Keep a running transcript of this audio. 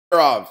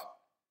Fedorov,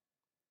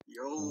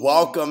 Yo.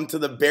 welcome to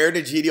the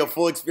BearDegidio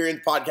Full Experience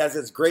Podcast.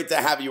 It's great to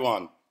have you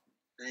on.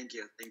 Thank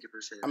you.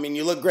 Appreciate it. I mean,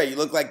 you look great. You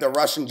look like the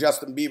Russian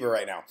Justin Bieber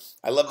right now.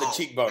 I love the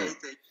cheekbone. Hey,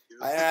 thank you.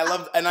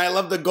 I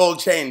love the gold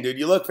chain, dude.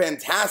 You look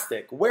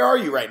fantastic. Where are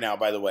you right now,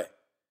 by the way?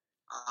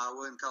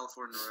 We're in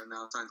California right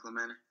now, San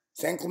Clemente.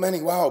 San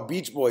Clemente. Wow,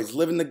 Beach Boys,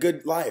 living the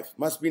good life.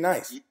 Must be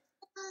nice.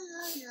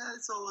 Yeah,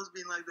 it's always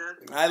been like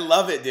that. I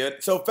love it,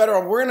 dude. So,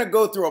 Fedorov, we're going to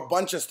go through a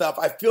bunch of stuff.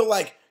 I feel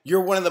like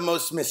you're one of the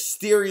most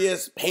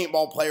mysterious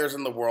paintball players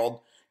in the world.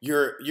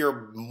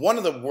 You're one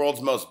of the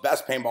world's most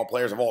best paintball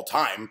players of all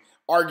time,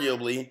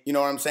 arguably. You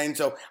know what I'm saying?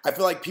 So, I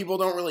feel like people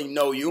don't really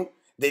know you.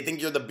 They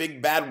think you're the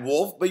big bad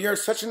wolf, but you're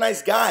such a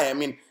nice guy. I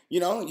mean, you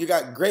know, you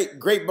got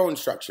great bone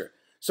structure.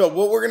 So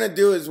what we're going to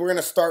do is we're going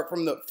to start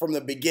from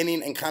the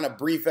beginning and kind of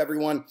brief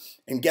everyone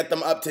and get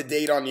them up to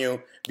date on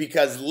you,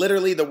 because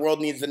literally the world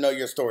needs to know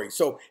your story.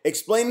 So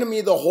explain to me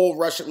the whole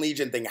Russian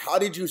Legion thing. How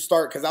did you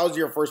start? Because that was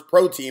your first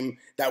pro team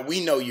that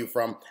we know you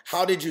from.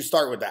 How did you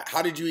start with that?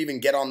 How did you even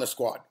get on the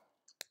squad?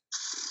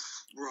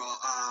 Bro,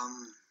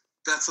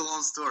 that's a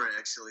long story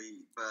actually,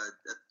 but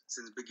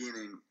since the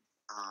beginning,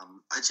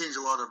 I changed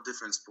a lot of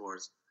different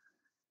sports.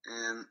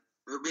 And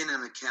we've been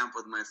in a camp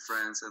with my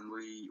friends, and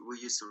we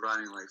used to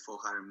run in like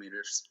 400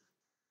 meters.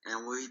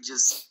 And we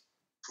just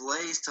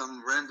played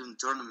some random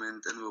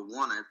tournament, and we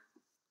won it.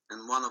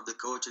 And one of the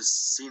coaches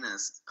seen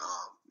us,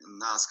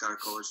 NASCAR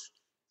coach,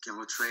 can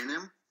we train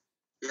him?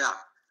 Yeah.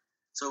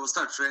 So we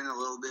start training a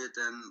little bit,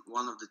 and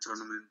one of the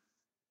tournament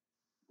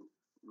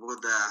with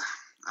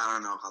I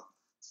don't know how,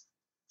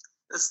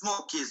 the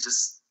small kids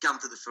just come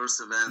to the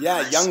first event.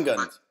 Yeah, young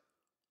guns.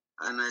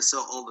 And I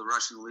saw all the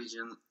Russian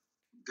Legion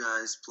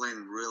guys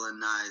playing really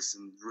nice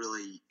and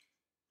really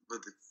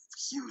with a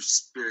huge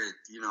spirit,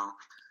 you know.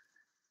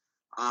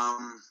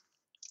 And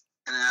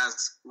I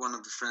asked one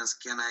of the friends,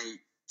 can I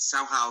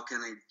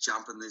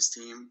jump in this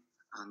team?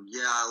 And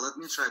yeah, let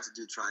me try to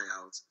do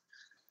tryouts.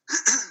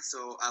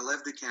 So I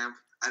left the camp.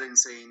 I didn't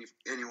say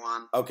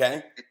anyone.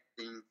 Okay.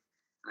 Anything.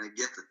 And I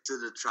get to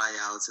the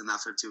tryouts, and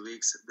after 2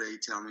 weeks, they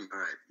tell me, all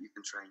right, you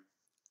can train.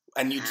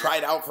 And you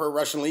tried out for a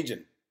Russian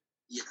Legion?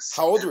 Yes.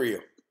 How old were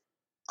you?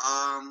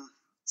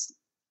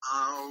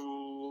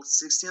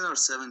 16 or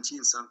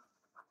 17, some.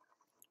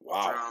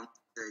 Wow. Around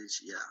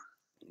age, yeah.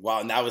 Wow,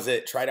 and that was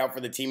it? Tried out for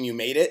the team, you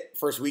made it?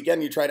 First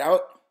weekend you tried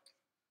out?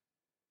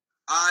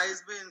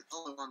 It's been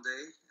only one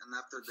day, and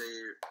after they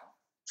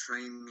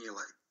trained me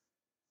like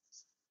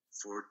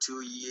for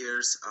 2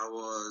 years, I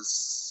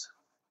was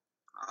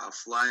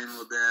flying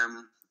with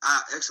them.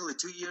 Actually,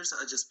 2 years,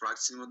 I just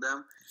practicing with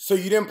them. So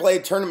you didn't play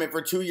a tournament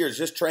for 2 years,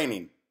 just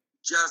training?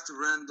 Just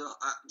random,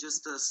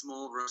 just a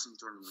small Russian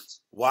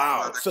tournaments.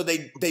 Wow. So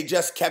they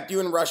just kept you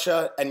in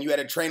Russia, and you had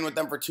to train with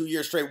them for 2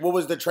 years straight. What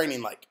was the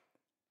training like?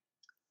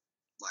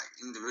 Like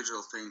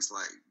individual things,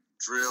 like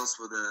drills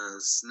with the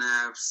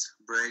snaps,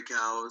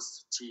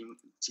 breakouts,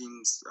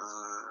 teams,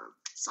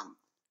 some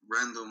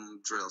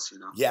random drills, you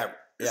know. Yeah.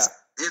 It's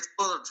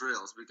a lot of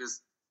drills,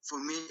 because for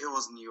me it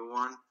was a new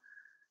one.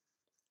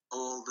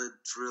 All the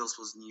drills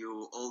was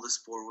new, all the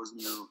sport was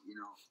new, you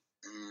know,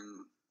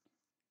 and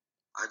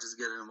I just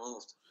get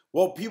involved.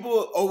 Well,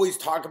 people always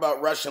talk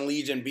about Russian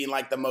Legion being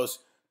like the most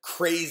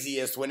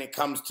craziest when it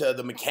comes to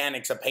the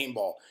mechanics of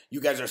paintball.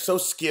 You guys are so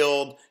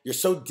skilled. You're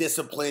so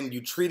disciplined.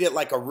 You treat it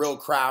like a real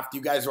craft.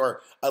 You guys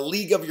are a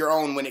league of your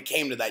own when it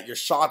came to that. Your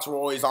shots were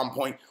always on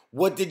point.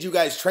 What did you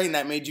guys train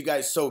that made you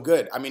guys so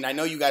good? I mean, I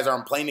know you guys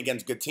aren't playing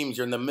against good teams.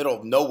 You're in the middle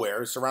of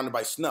nowhere, surrounded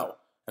by snow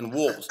and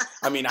wolves.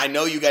 I mean, I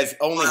know you guys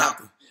only have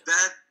to...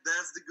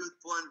 That's the good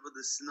point with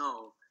the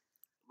snow.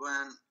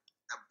 When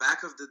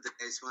back of the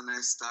days when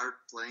I start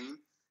playing,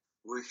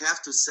 we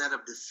have to set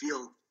up the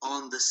field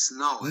on the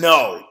snow.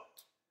 No.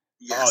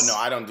 Yes. Oh, no,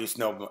 I don't do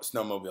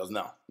snowmobiles.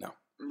 No.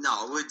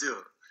 No, we do.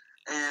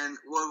 And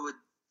what we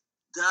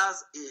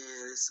does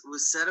is we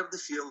set up the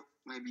field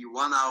maybe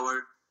 1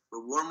 hour. We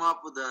warm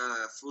up with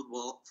the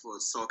football, for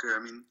soccer,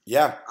 I mean.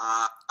 Yeah.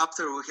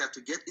 After we have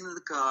to get into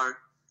the car,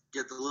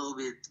 get a little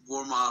bit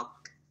warm up,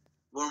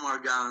 warm our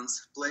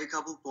guns, play a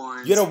couple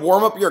points. You had to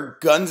warm up your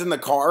guns in the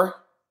car?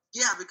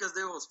 Yeah, because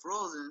they was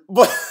frozen.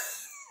 But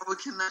we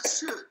cannot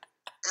shoot.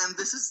 And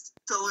this is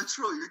totally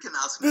true. You can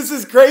ask me. This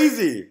is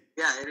crazy.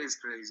 Yeah, it is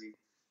crazy.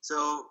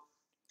 So,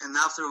 and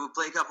after we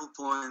play a couple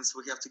points,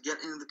 we have to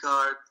get in the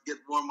car, get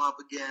warm up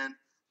again.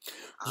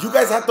 You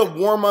guys have to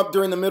warm up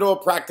during the middle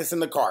of practice in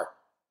the car.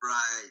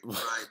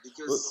 Right.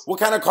 Because what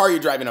kind of car are you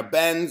driving? A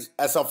Benz,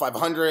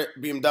 SL500,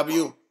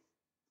 BMW?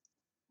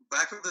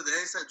 Back in the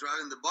days, I drove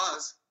in the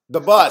bus. The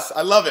bus.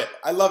 I love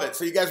it.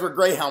 So you guys were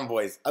Greyhound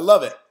boys. I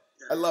love it.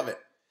 I love it.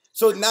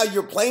 So now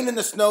you're playing in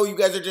the snow. You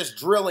guys are just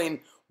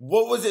drilling.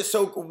 What was it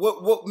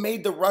what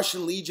made the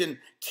Russian Legion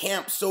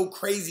camp so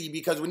crazy?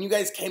 Because when you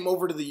guys came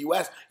over to the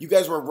U.S., you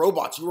guys were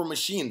robots. You were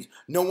machines.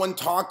 No one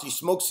talked. You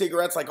smoked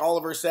cigarettes like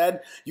Oliver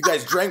said. You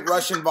guys drank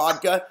Russian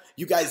vodka.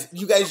 You guys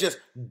just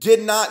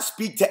did not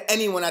speak to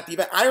anyone at the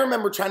event. I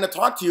remember trying to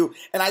talk to you,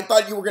 and I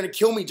thought you were going to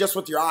kill me just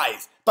with your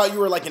eyes. Thought you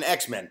were like an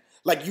X-Men.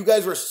 Like, you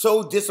guys were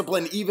so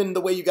disciplined, even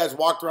the way you guys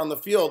walked around the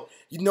field,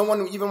 no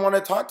one even wanted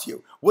to talk to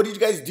you. What did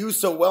you guys do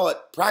so well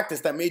at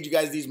practice that made you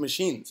guys these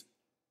machines?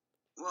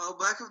 Well,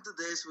 back of the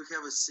days, we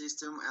have a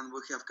system and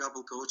we have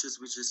couple coaches,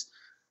 which is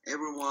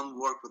everyone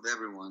work with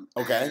everyone.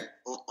 Okay. And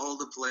all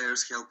the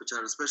players help each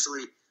other.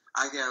 Especially,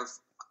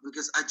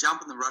 because I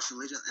jump in the Russian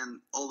Legion and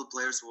all the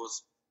players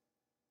was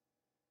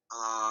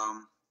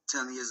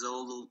 10 years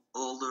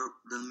older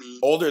than me.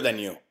 Older than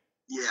you.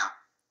 Yeah.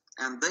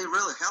 And they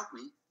really helped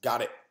me.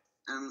 Got it.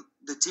 And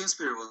the team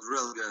spirit was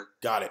really good.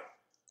 Got it.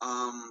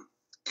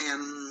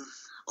 And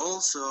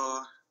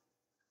also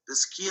the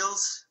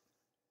skills,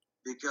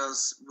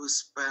 because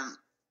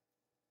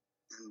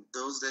in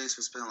those days,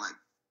 we spent like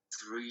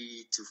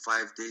 3 to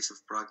 5 days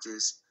of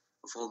practice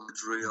of all the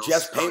drills.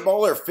 Just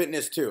paintball or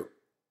fitness too?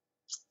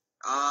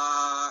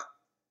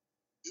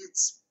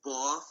 It's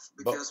both,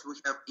 because we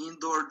have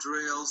indoor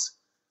drills.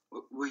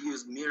 We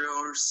use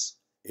mirrors.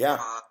 Yeah.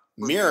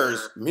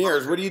 Mirrors.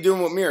 What are you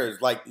doing with mirrors?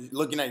 Like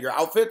looking at your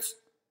outfits?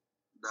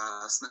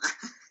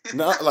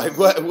 No, like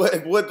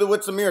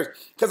what's the mirrors?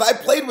 Because I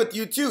played with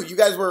you too. You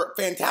guys were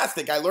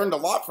fantastic. I learned a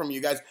lot from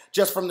you guys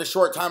just from the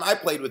short time I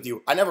played with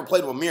you. I never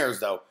played with mirrors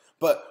though.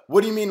 But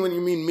what do you mean when you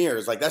mean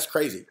mirrors? Like, that's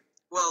crazy.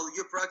 Well,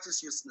 you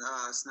practice your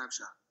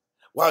snapshot.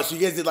 Wow, so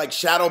you guys did like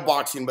shadow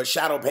boxing, but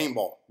shadow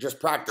paintball. Just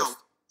practice. No,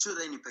 shoot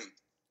any paint.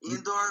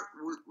 Indoor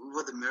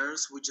with the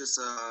mirrors, we just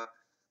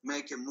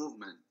make a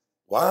movement.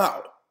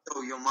 Wow.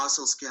 So your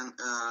muscles can.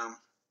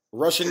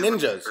 Russian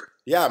ninjas.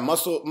 Yeah,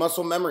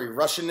 muscle memory.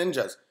 Russian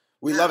ninjas.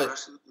 We love it.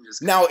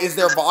 Now, is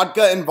there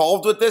vodka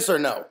involved with this or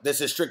no?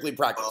 This is strictly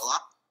practice. Well,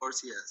 of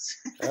course, yes.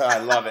 I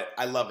love it.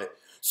 I love it.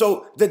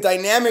 So the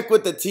dynamic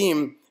with the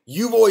team,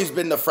 you've always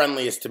been the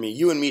friendliest to me.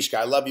 You and Mishka.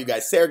 I love you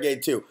guys. Sergey,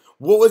 too.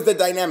 What was the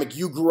dynamic?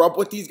 You grew up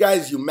with these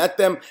guys? You met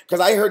them? Because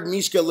I heard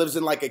Mishka lives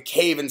in like a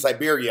cave in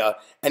Siberia,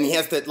 and he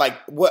has to I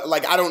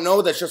don't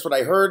know. That's just what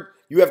I heard.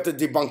 You have to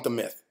debunk the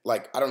myth.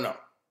 Like, I don't know.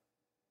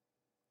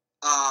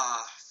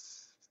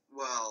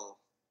 Well,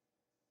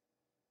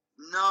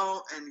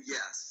 no and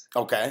yes.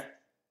 Okay.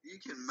 You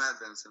can meet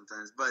them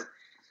sometimes, but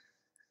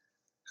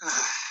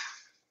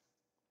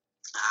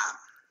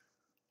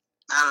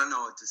I don't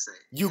know what to say.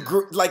 You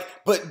grew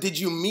but did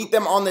you meet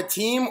them on the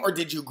team or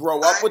did you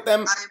grow up with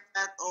them? I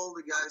met all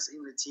the guys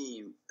in the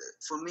team.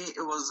 For me,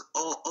 it was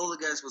all the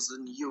guys was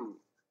in U,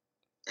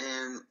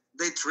 and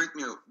they treat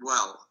me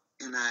well,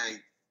 and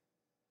I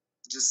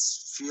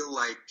just feel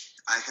like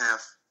I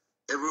have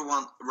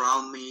everyone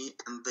around me,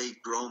 and they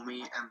grow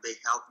me, and they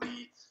help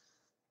me.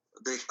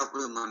 They help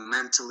me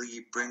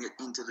mentally, bring it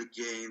into the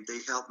game.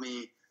 They help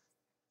me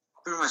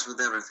pretty much with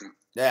everything.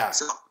 Yeah.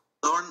 So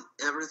learn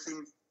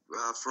everything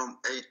from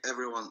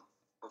every one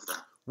of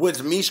them.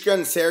 Was Mishka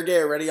and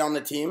Sergey already on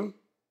the team?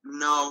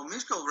 No,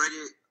 Mishka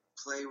already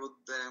played with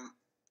them.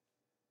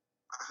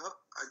 I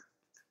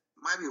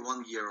might be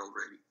 1 year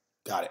already.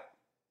 Got it.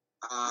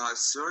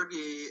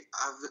 Sergey,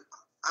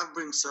 I've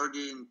bring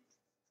Sergey in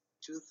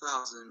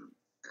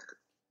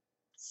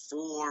 2004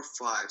 or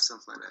 5,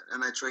 something like that,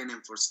 and I trained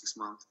him for 6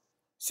 months.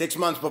 6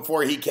 months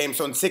before he came.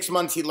 So in 6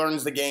 months, he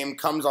learns the game,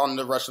 comes on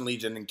the Russian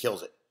Legion, and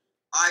kills it.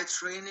 I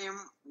train him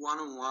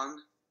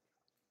one-on-one.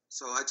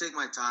 So I take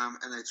my time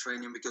and I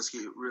train him because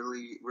he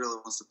really, really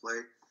wants to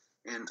play.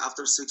 And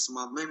after 6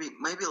 months, maybe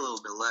a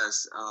little bit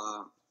less,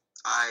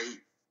 I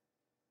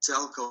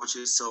tell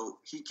coaches so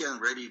he can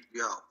ready to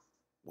go.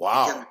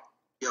 Wow. He can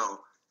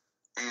go.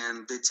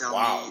 And they tell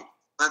me,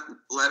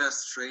 let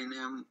us train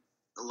him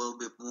a little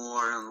bit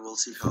more and we'll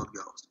see how it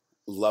goes.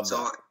 Love that.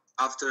 So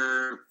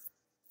after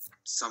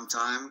some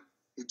time,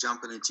 he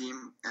jumped in a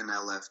team and I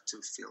left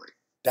to Philly.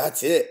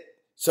 That's it.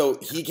 So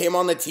he came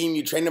on the team,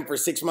 you trained him for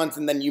 6 months,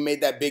 and then you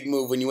made that big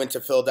move when you went to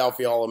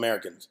Philadelphia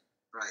All-Americans.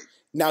 Right.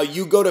 Now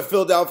you go to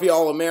Philadelphia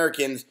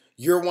All-Americans,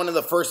 you're one of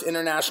the first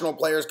international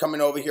players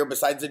coming over here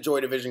besides the Joy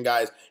Division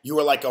guys. You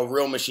were like a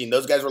real machine.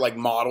 Those guys were like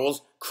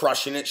models,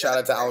 crushing it. Shout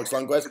out to Alex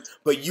Lundquist.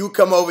 But you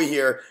come over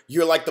here,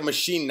 you're like the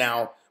machine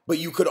now, but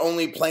you could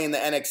only play in the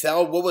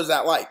NXL. What was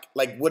that like?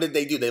 Like, what did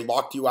they do? They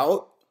locked you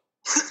out?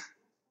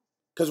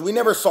 Because we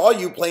never saw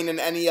you playing in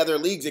any other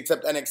leagues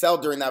except NXL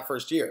during that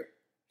first year.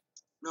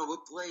 No, we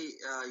play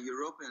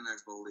European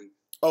Expo League.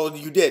 Oh,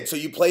 you did. So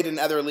you played in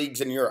other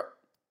leagues in Europe.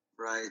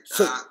 Right.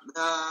 So,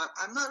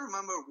 I'm not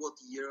remember what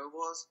year it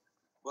was,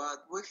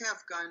 but we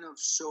have kind of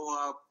show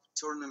up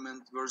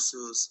tournament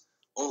versus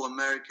All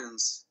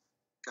Americans,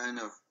 kind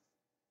of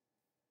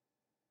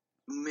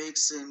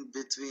mixing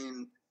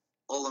between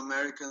All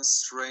Americans,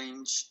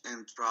 Strange,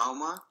 and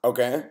Trauma.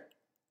 Okay.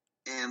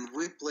 And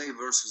we play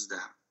versus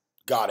them.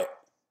 Got it.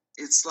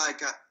 It's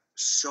like a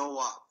show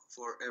up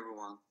for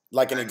everyone.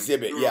 Like an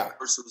exhibit, Europe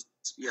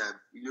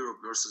Europe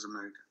versus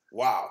America.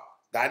 Wow.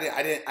 I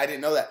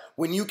didn't know that.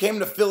 When you came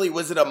to Philly,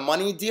 was it a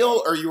money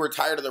deal or you were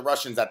tired of the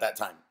Russians at that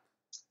time?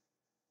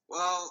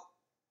 Well,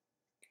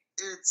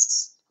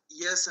 it's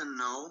yes and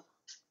no.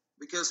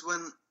 Because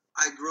when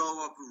I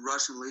grow up with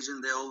Russian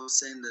Legion, they always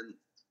saying that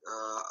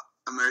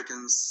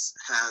Americans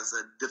has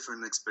a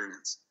different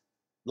experience.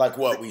 Like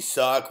what? We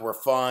suck, we're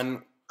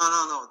fun.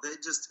 No. They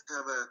just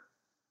have a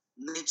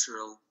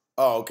natural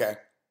Oh, okay.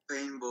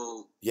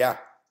 paintball Yeah.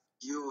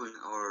 viewing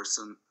or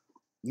some.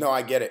 No,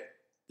 I get it.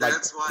 Like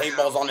That's why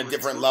paintball's I'm on a always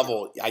different looking,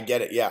 level. I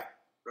get it. Yeah.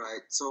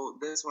 right? So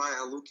that's why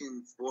I'm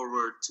looking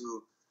forward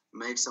to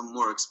make some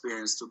more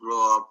experience to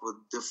grow up with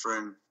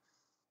different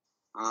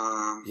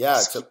Yeah,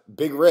 it's a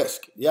big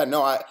risk. Yeah,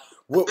 no,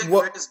 big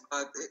what risk,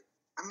 but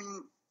I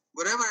mean,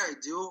 whatever I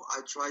do,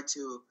 I try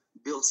to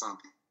build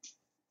something.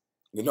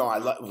 you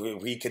know,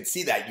 we could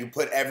see that.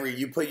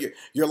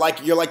 You're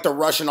like the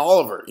Russian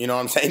Oliver, you know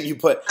what I'm saying? You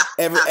put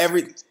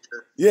every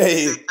yeah,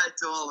 Say hi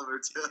to Oliver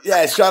too.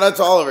 yeah, shout out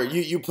to Oliver.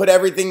 You put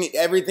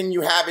everything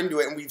you have into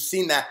it, and we've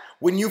seen that.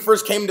 When you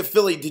first came to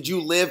Philly, did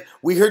you live?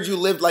 We heard you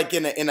lived like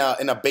in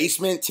a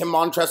basement, Tim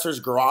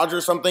Montressor's garage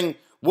or something.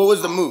 What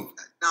was the move?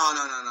 No.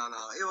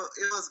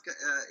 It was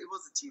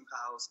a team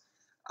house.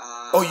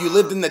 Oh, you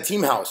lived in the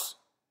team house.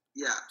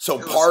 Yeah. So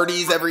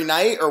parties every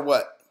night or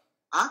what?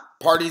 Huh?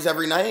 Parties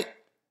every night?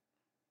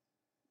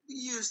 We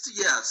used to,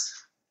 yes.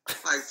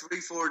 Like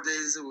 3-4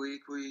 days a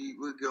week, we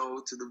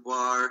go to the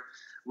bar.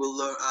 We'll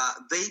learn.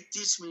 They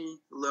teach me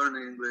learn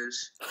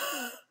English,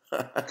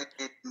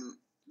 and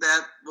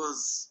that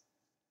was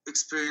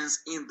experience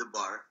in the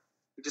bar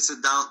because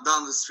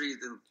down the street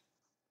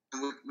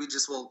and we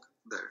just walk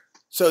there.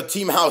 So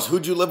team house,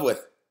 who'd you live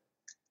with?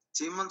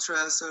 Tim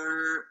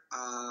Montresor,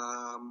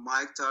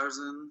 Mike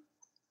Tarzan,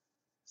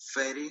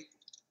 Fetty,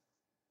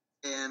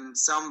 and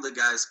some of the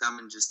guys come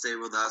and just stay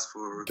with us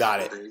for a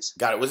couple days.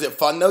 Got it. Was it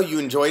fun though? You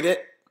enjoyed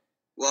it?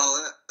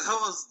 Well, that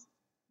was,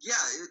 yeah,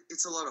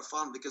 it's a lot of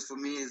fun because for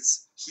me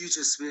it's huge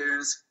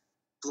experience.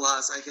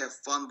 Plus, I have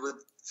fun with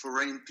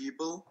foreign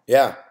people.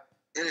 Yeah.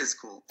 It is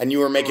cool. And you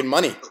were making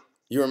money.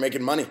 You were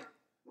making money.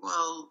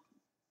 Well,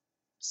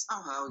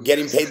 somehow.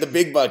 Getting paid the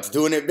big bucks,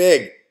 doing it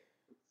big.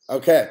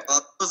 Okay.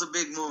 It was a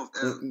big move.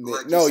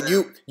 Like no,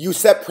 you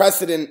set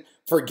precedent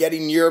for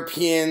getting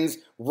Europeans,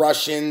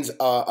 Russians,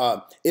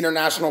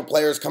 international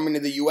players coming to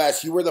the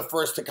U.S. You were the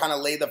first to kind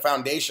of lay the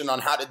foundation on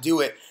how to do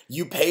it.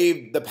 You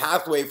paved the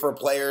pathway for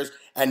players,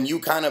 and you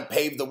kind of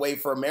paved the way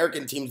for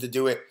American teams to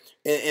do it.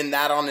 And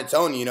that on its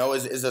own, you know,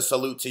 is a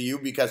salute to you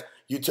because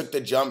you took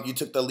the jump, you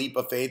took the leap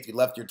of faith, you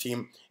left your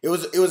team. It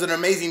was an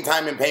amazing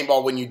time in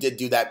paintball when you did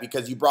do that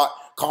because you brought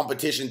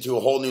competition to a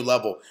whole new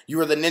level. You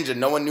were the ninja.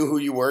 No one knew who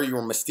you were. You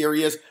were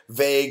mysterious,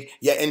 vague,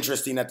 yet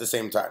interesting at the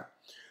same time.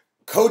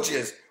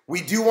 Coaches,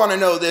 we do want to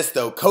know this,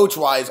 though,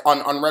 coach-wise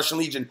on Russian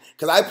Legion,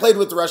 because I played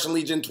with the Russian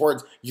Legion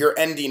towards your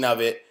ending of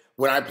it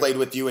when I played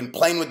with you, and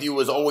playing with you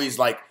was always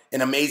like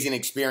an amazing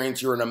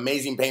experience. You're an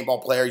amazing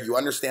paintball player. You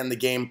understand the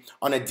game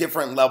on a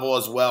different level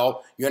as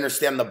well. You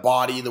understand the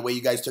body, the way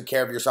you guys took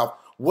care of yourself.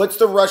 What's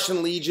the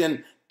Russian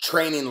Legion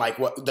training like?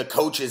 What the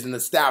coaches and the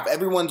staff?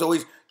 Everyone's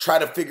always try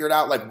to figure it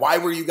out. Like, why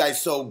were you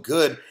guys so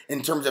good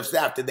in terms of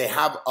staff? Did they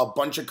have a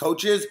bunch of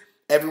coaches?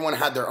 Everyone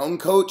had their own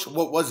coach?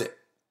 What was it?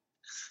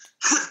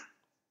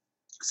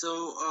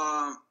 So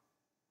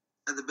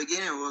at the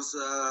beginning it was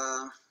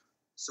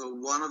so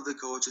one of the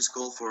coaches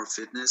called for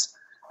fitness,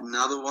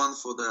 another one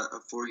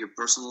for your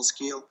personal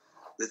skill,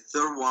 the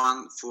third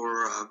one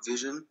for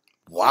vision.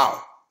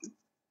 Wow.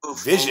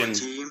 Vision.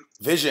 Team.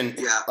 Vision.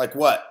 Yeah. Like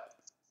what?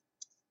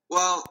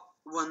 Well,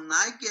 when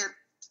I get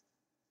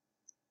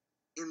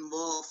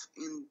involved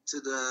into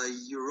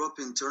the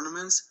European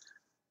tournaments,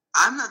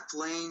 I'm not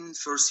playing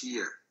first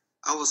year.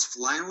 I was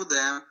flying with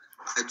them.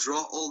 I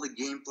draw all the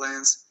game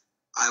plans.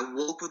 I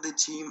walk with the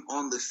team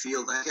on the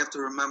field. I have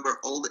to remember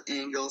all the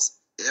angles,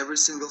 every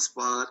single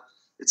spot.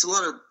 It's a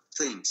lot of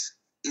things.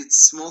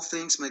 It's small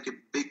things make a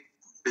big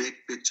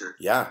picture.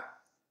 Yeah.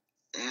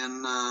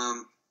 And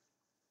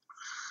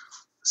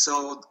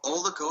so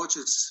all the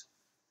coaches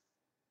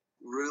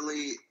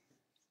really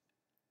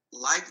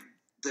like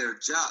their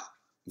job.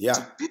 Yeah.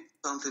 To build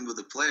something with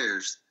the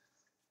players.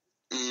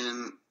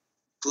 And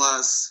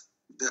plus,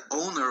 the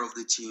owner of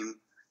the team,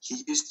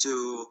 he used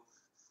to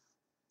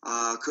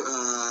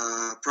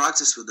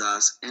practice with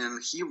us,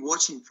 and he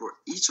watching for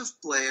each of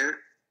player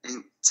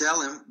and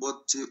tell him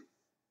what to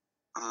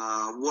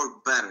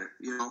work better,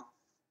 you know.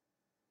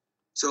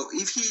 So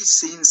if he's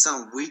seen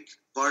some weak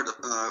part,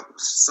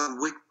 some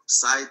weak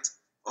side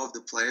of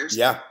the players,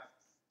 yeah,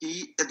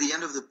 he at the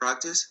end of the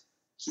practice,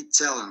 he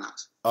telling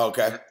us,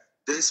 okay,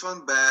 this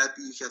one bad,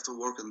 you have to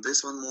work on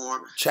this one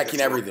more.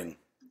 Checking everything.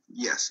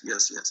 Yes.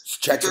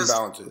 Checks and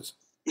balances.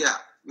 Yeah,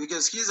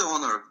 because he's the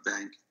owner of the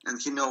bank,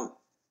 and he know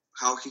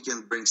how he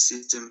can bring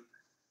system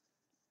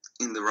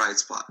in the right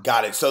spot.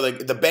 Got it. So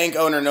the bank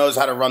owner knows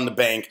how to run the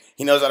bank.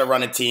 He knows how to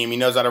run a team. He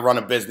knows how to run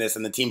a business,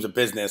 and the team's a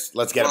business.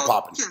 Let's get it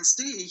popping. You can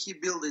see he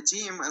built a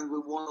team, and we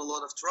won a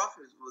lot of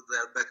trophies with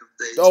that back of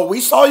days. Oh, we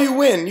saw you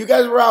win. You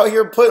guys were out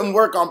here putting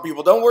work on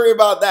people. Don't worry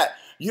about that.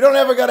 You don't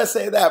ever got to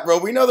say that, bro.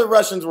 We know the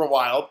Russians were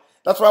wild.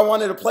 That's why I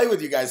wanted to play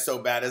with you guys so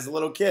bad as a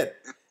little kid.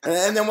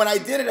 And then when I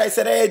did it, I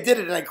said, hey, I did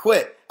it, and I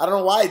quit. I don't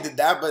know why I did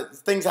that, but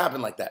things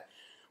happen like that.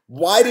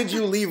 Why did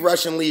you leave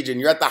Russian Legion?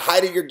 You're at the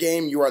height of your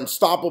game. You were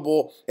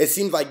unstoppable. It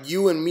seems like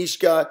you and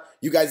Mishka,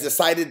 you guys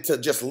decided to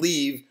just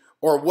leave.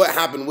 Or what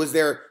happened? Was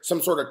there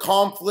some sort of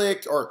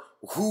conflict? Or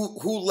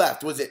who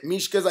left? Was it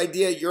Mishka's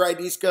idea, your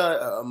idea,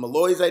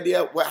 Malloy's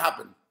idea? What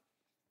happened?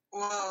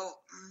 Well,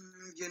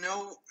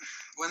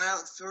 when I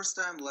first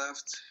time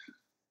left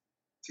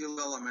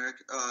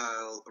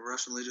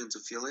Russian Legion to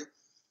Philly,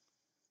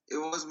 it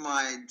was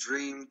my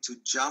dream to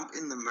jump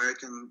in the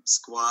American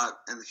squad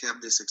and have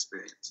this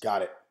experience.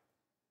 Got it.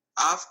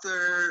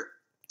 After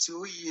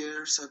 2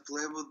 years, I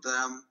played with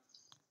them.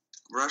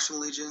 Russian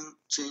Legion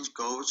changed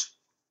coach,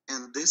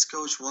 and this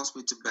coach wants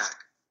me to back.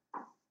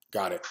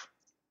 Got it.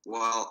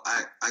 Well,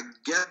 I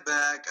get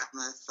back,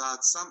 and I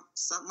thought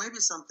maybe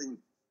something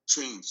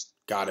changed.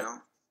 Got it.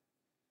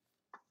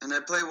 And I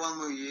play one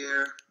more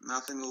year,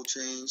 nothing will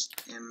change,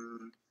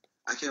 and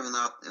I have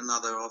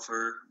another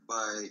offer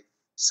by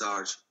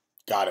Sarge.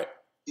 Got it.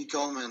 He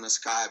called me on the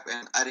Skype,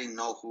 and I didn't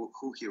know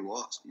who he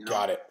was.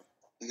 Got it.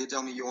 He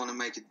told me, you want to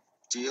make a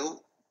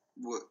deal?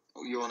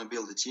 You want to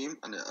build a team?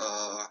 And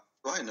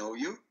do I know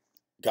you?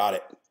 Got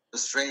it.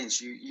 It's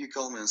strange. You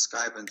call me on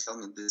Skype and tell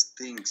me these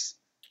things.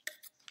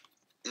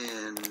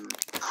 And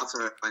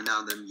after I find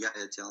out, then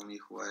they tell me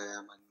who I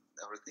am and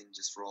everything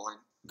just rolling.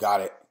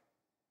 Got it.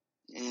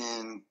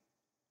 And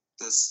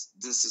this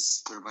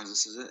is pretty much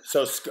this is it.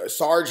 So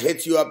Sarge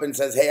hits you up and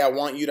says, hey, I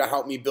want you to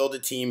help me build a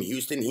team,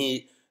 Houston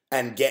Heat,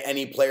 and get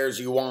any players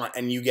you want,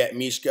 and you get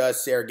Mishka,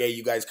 Sergey,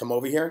 you guys come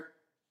over here?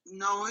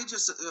 No, he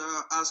just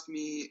asked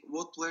me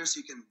what players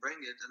you can bring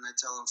it, and I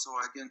tell him so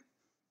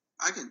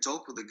I can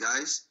talk with the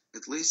guys.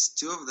 At least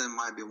 2 of them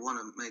might want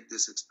to make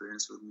this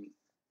experience with me.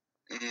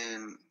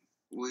 And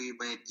we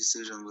made a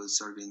decision with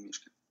Sergey and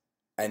Mishka.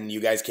 And you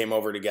guys came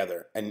over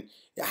together. And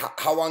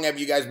how long have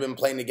you guys been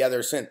playing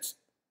together since?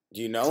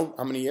 Do you know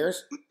how many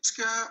years?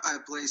 Mishka, I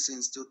played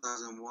since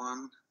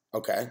 2001.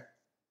 Okay.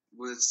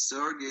 With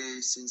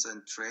Sergey, since I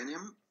trained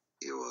him,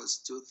 it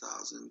was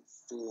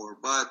 2004.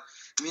 But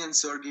me and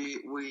Sergey,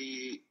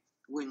 we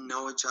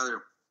know each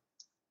other.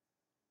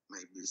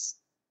 Maybe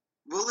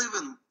we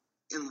live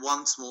in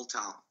one small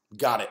town.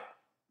 Got it.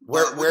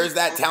 Where is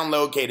that town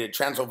located?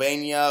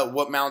 Transylvania?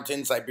 What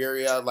mountain?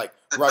 Siberia? Like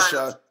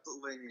Russia?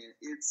 Transylvania.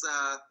 It's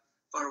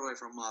far away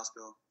from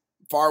Moscow.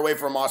 Far away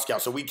from Moscow.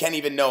 So we can't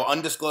even know.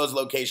 Undisclosed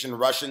location.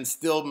 Russian,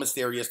 still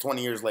mysterious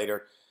 20 years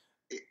later.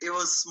 It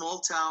was a small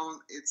town.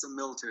 It's a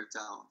military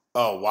town.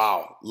 Oh,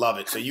 wow. Love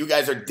it. So you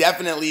guys are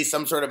definitely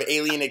some sort of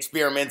alien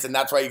experiments, and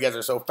that's why you guys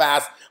are so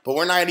fast. But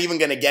we're not even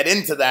going to get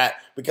into that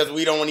because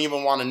we don't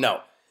even want to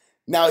know.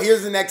 Now,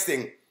 here's the next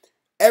thing.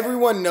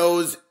 Everyone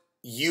knows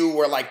you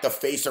were like the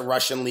face of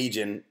Russian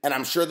Legion, and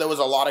I'm sure there was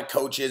a lot of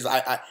coaches.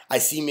 I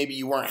see maybe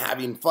you weren't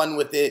having fun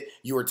with it.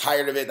 You were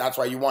tired of it. That's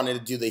why you wanted to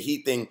do the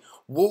Heat thing.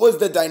 What was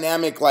the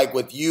dynamic like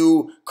with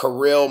you,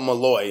 Kirill,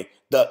 Malloy,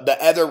 the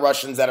other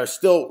Russians that are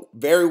still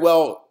very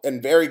well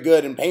and very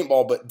good in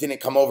paintball but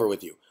didn't come over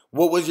with you?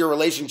 What was your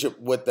relationship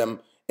with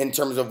them in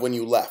terms of when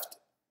you left?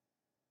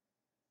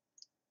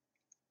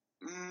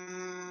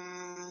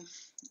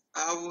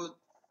 I would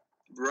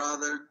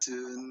rather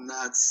to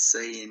not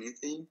say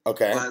anything.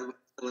 Okay. But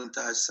we'll in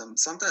touch.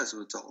 Sometimes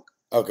we talk.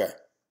 Okay.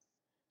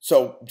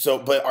 So,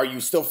 but are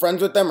you still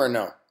friends with them or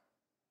no?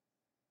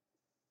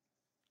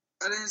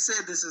 I didn't say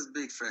this is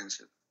big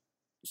friendship.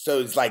 So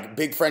it's like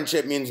big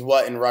friendship means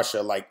what in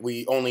Russia? Like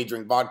we only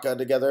drink vodka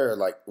together, or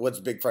like what's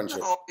big friendship?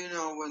 No,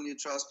 when you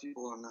trust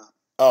people or not.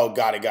 Oh,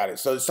 got it.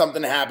 So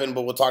something happened,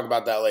 but we'll talk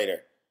about that later.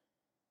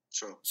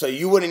 True. So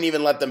you wouldn't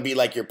even let them be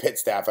like your pit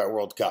staff at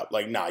World Cup?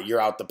 Like, nah,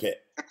 you're out the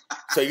pit.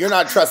 So you're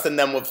not trusting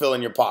them with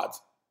filling your pods?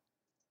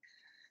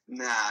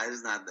 Nah,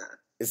 it's not that.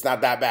 It's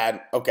not that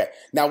bad? Okay.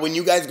 Now, when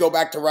you guys go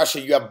back to Russia,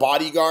 you have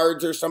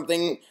bodyguards or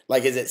something?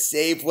 Like, is it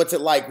safe? What's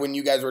it like when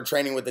you guys were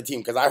training with the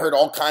team? Because I heard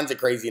all kinds of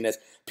craziness.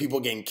 People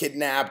getting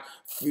kidnapped.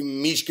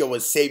 Mishka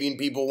was saving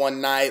people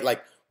one night.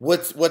 Like,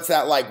 what's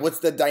that like? What's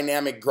the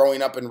dynamic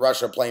growing up in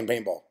Russia playing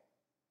paintball?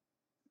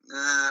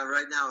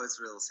 Right now, it's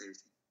real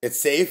safety. It's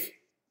safe?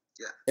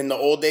 Yeah. In the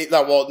old days,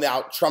 well,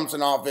 now Trump's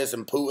in office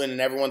and Putin and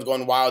everyone's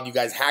going wild. You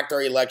guys hacked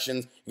our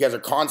elections. You guys are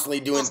constantly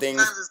doing things.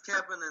 Sometimes it's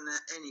happening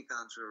in any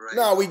country, right?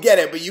 No, we get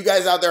it. But you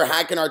guys out there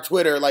hacking our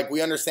Twitter, like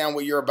we understand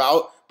what you're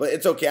about. But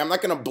it's okay. I'm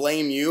not going to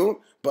blame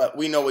you, but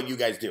we know what you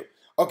guys do.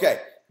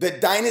 Okay. The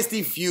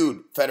Dynasty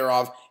feud,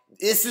 Fedorov.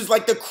 This is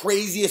like the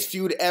craziest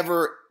feud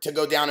ever to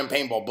go down in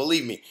paintball.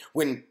 Believe me.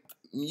 When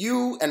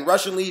you and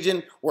Russian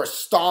Legion were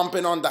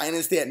stomping on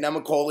Dynasty at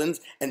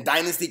Nemacolins and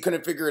Dynasty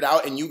couldn't figure it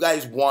out and you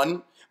guys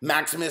won.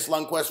 Maximus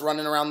Lundquist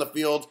running around the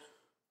field.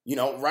 You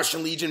know,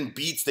 Russian Legion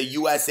beats the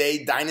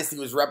USA. Dynasty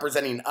was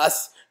representing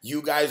us.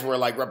 You guys were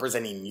like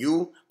representing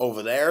you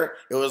over there.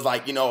 It was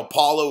like, you know,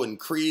 Apollo and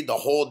Creed, the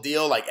whole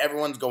deal. Like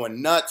everyone's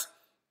going nuts.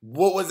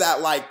 What was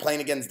that like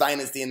playing against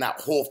Dynasty and that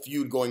whole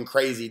feud going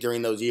crazy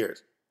during those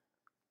years?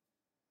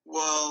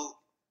 Well,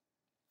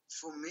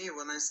 for me,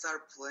 when I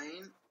started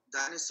playing,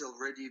 Dynasty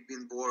already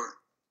been born.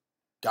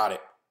 Got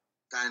it.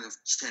 Kind of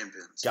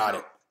champions. Got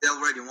it. They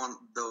already won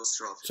those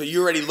trophies. So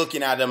you're already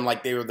looking at them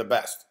like they were the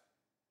best.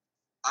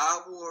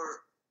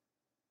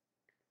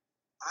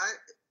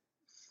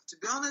 To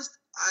be honest,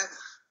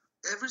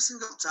 every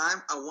single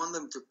time I want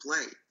them to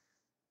play,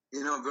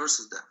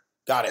 versus them.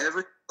 Got it.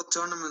 Every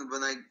tournament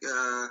when I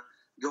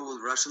go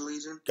with Russian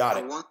Legion. Got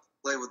it. I want to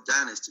play with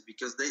Dynasty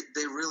because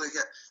they really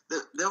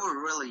they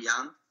were really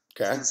young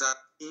inside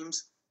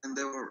teams, and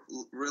they were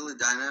really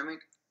dynamic.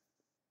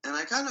 And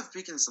I kind of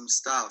picking some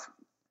stuff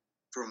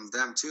from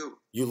them too.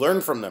 You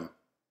learn from them.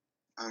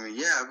 I mean,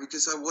 yeah,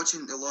 because I'm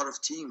watching a lot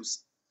of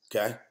teams.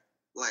 Okay.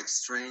 Like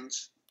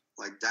Strange,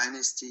 like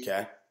Dynasty.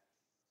 Okay.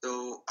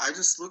 So I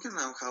just look at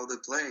them how they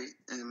play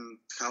and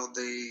how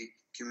they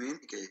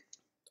communicate.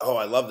 Oh,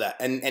 I love that.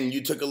 And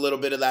you took a little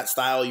bit of that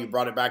style, you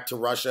brought it back to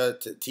Russia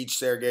to teach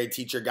Sergey,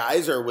 teach your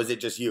guys, or was it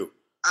just you?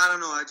 I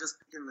don't know. I just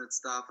picking that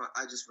stuff.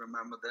 I just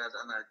remember that,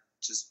 and I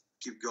just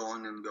keep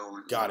going and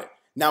going. Got it.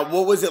 Now,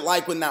 what was it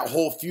like when that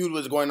whole feud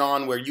was going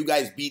on where you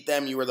guys beat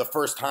them, you were the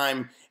first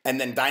time, and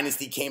then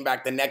Dynasty came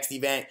back the next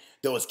event?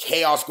 There was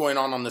chaos going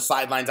on the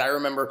sidelines. I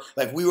remember,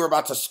 like, we were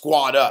about to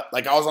squad up.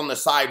 Like, I was on the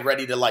side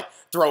ready to, like,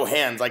 throw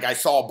hands. Like, I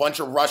saw a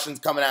bunch of Russians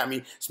coming at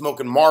me,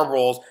 smoking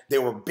Marlboros. They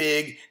were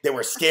big. They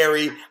were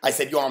scary. I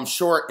said, yo, I'm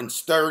short and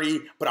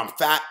sturdy, but I'm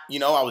fat. You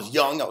know, I was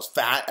young. I was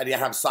fat. I didn't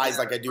have size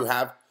like I do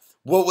have.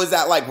 What was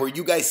that like? Were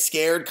you guys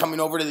scared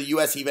coming over to the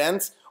U.S.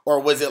 events? Or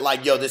was it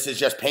like, yo, this is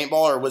just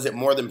paintball, or was it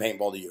more than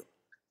paintball to you?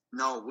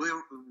 No,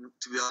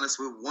 to be honest,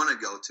 we want to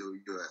go to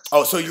U.S.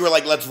 Oh, so you were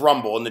like, let's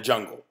rumble in the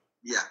jungle.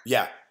 Yeah.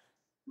 Yeah.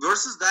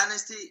 Versus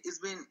Dynasty,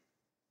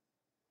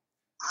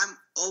 I'm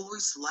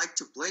always like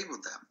to play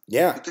with them.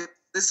 Yeah. Because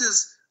this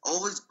is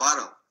always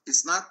battle.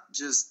 It's not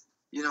just,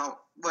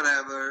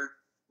 whatever,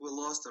 we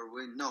lost or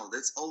win. No,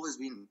 that's always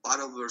been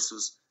battle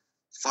versus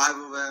 5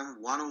 of them,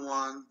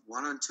 1-on-1,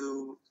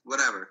 1-on-2,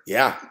 whatever.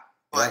 Yeah.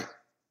 Fight.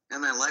 Yeah.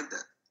 And I like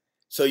that.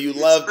 So you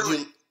love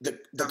really the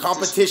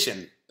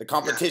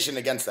competition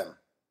against them.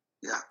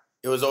 Yeah.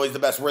 It was always the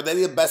best. Were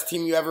they the best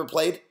team you ever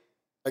played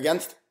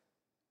against?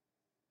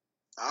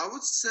 I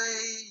would say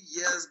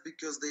yes,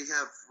 because they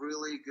have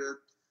really good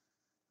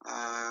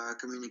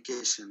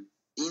communication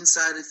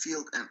inside the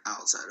field and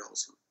outside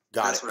also.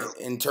 Got it.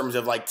 In terms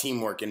of like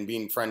teamwork and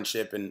being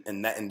friendship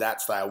and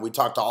that style. We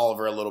talked to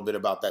Oliver a little bit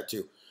about that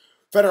too.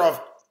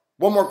 Fedorov,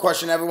 one more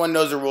question. Everyone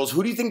knows the rules.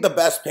 Who do you think the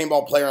best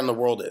paintball player in the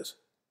world is?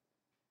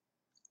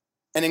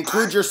 And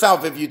include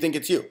yourself if you think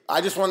it's you.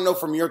 I just want to know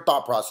from your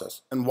thought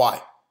process and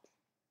why.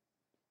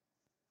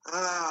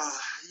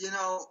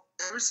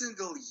 Every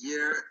single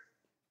year,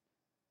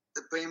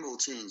 the paint will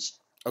change.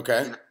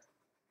 Okay.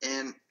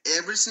 And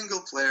every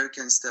single player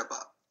can step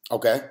up.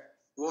 Okay.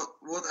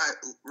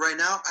 Right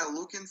now I'm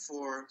looking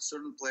for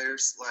certain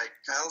players like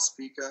Kyle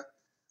Spica,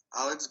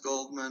 Alex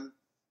Goldman,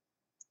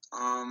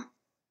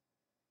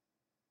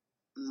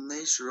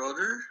 Nate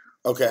Schroeder.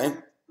 Okay.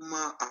 From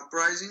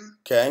Uprising.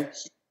 Okay.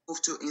 He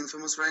moved to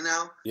Infamous right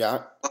now.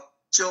 Yeah.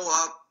 Show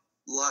up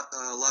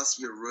last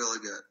year really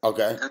good.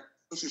 Okay. And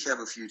I think he have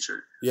a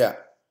future. Yeah.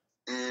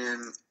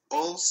 And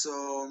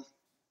also,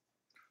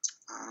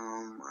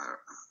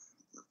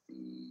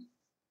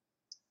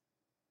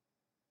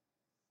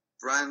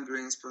 Brian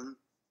Greenspan.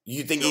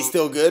 You think he's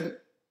still good?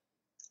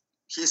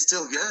 He's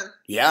still good.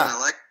 Yeah.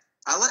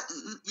 And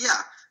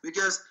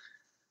because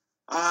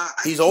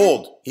he's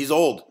old. He's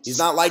old. He's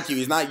not like you.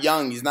 He's not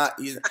young. He's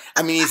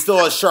still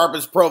as sharp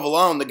as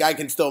provolone. The guy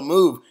can still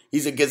move.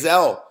 He's a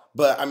gazelle.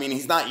 But,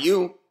 he's not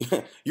you.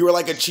 You were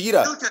like a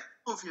cheetah. Still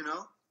can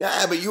move,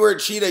 Yeah, but you were a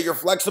cheetah. You're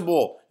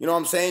flexible. You know what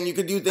I'm saying? You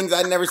could do things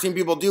I'd never seen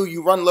people do.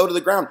 You run low to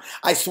the ground.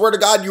 I swear to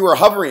God, you were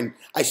hovering.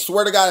 I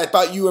swear to God, I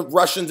thought you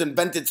Russians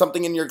invented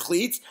something in your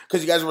cleats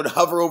because you guys would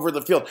hover over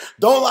the field.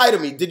 Don't lie to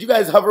me. Did you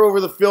guys hover over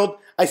the field?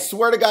 I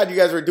swear to God, you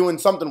guys were doing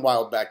something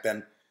wild back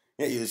then.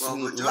 Yeah,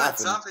 we're doing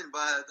something, but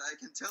I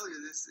can tell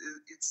you this.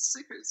 It's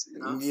secrets,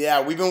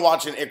 Yeah, we've been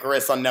watching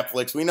Icarus on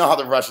Netflix. We know how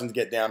the Russians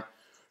get down.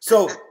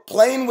 So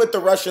playing with the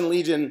Russian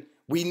Legion,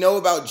 we know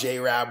about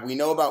J-Rab, we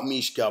know about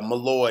Mishka,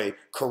 Malloy,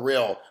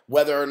 Kirill,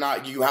 whether or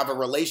not you have a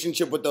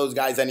relationship with those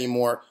guys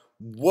anymore.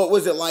 What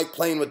was it like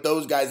playing with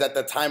those guys at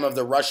the time of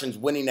the Russians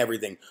winning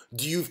everything?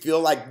 Do you feel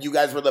like you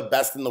guys were the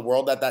best in the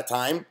world at that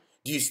time?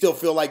 Do you still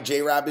feel like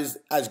J-Rab is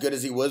as good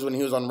as he was when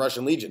he was on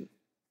Russian Legion?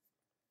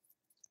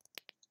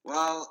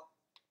 Well,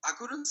 I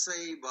couldn't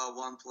say about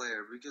one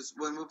player because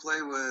when we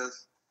play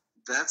with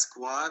that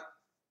squad,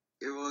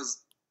 it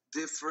was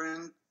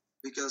different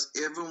because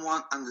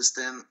everyone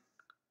understands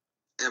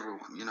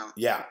everyone,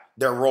 Yeah,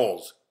 their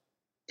roles.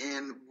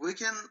 And we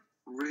can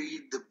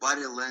read the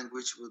body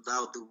language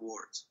without the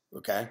words.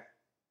 Okay.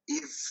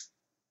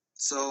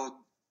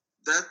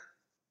 That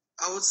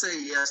I would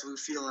say yes, we're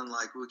feeling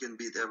like we can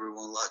beat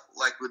everyone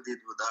like we did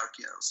with our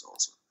chaos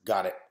also.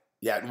 Got it.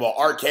 Yeah, well,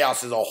 our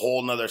chaos is a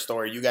whole nother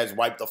story. You guys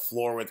wiped the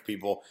floor with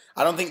people.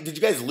 Did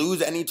you guys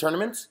lose any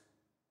tournaments?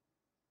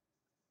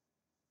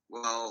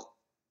 Well,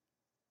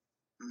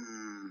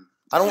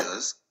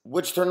 yes.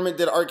 Which tournament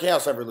did our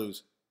chaos ever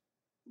lose?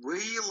 We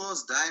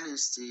lost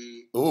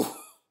Dynasty. Ooh.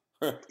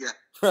 Yeah,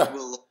 we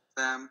lost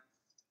them.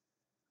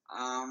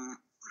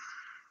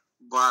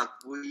 But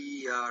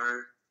we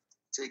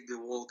take the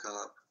World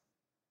Cup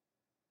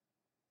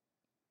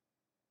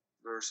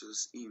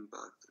versus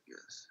Impact, I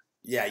guess.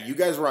 Yeah, you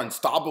guys were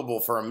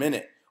unstoppable for a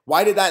minute.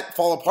 Why did that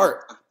fall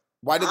apart?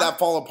 Why did that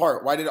fall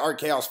apart? Why did our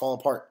chaos fall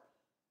apart?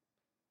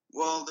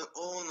 Well, the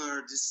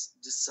owner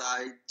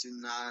decided to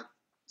not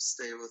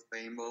stay with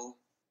paintball.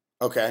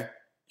 Okay.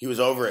 He was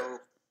over it. So,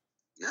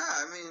 yeah,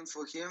 I mean,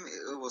 for him,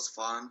 it was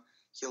fun.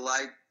 He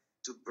liked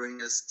to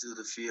bring us to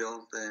the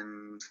field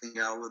and hang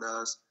out with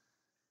us.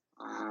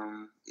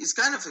 It's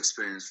kind of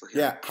experience for him.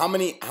 Yeah. How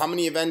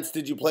many events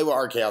did you play with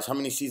RKOs? How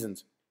many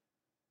seasons?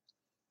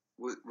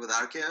 With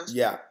RKOs?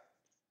 Yeah.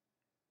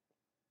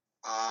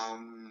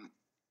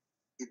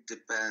 It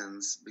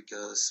depends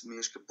because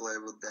Mishka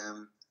played with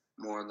them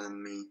more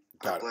than me.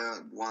 Got I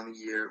played 1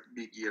 year,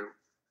 big year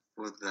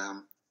with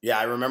them. Yeah,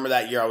 I remember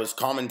that year I was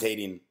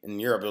commentating in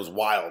Europe. It was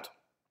wild.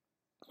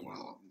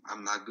 Well,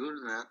 I'm not good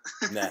at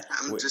that. Nah,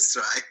 I'm just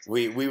trying.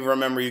 We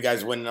remember you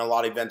guys winning a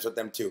lot of events with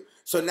them too.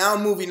 So now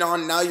moving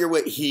on, now you're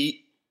with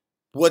Heat.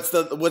 What's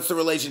the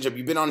relationship?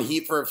 You've been on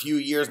Heat for a few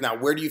years now.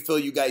 Where do you feel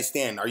you guys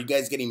stand? Are you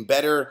guys getting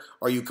better?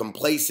 Are you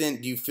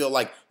complacent? Do you feel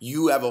like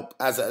you have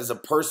as a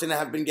person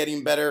have been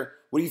getting better?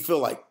 What do you feel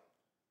like?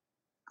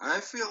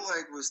 I feel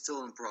like we're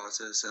still in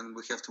process and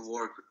we have to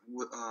work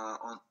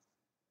on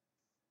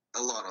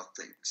a lot of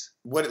things.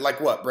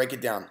 What? Break it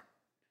down.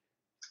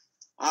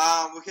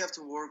 We have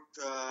to work.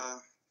 I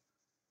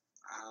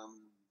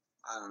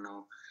don't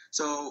know.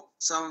 So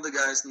some of the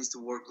guys needs to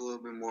work a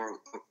little bit more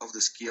of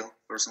the skill,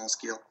 personal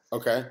skill.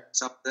 Okay.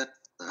 Some that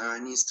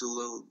needs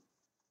to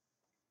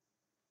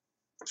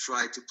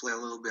try to play a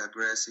little bit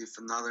aggressive.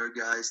 Another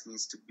guys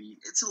needs to be.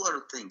 It's a lot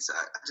of things.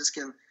 I just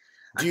can.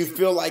 Do you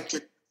feel like? I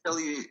can tell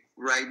you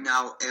right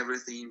now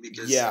everything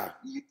because you're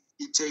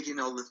taking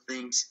all the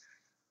things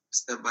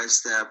step by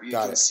step. You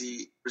can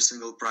see every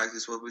single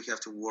practice what we have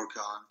to work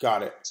on.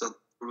 Got it. So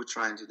what we're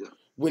trying to do.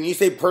 When you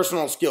say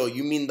personal skill,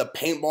 you mean the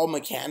paintball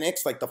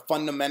mechanics, like the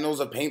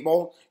fundamentals of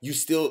paintball? You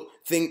still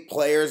think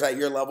players at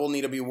your level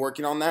need to be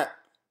working on that?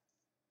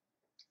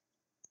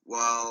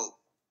 Well,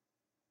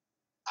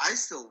 I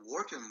still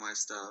work on my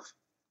stuff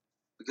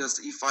because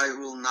if I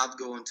will not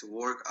go into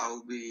work,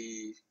 I'll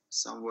be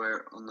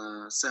somewhere on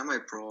a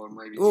semi-pro or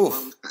maybe.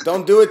 Oof!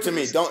 Don't do it to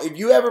me. Don't. If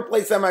you ever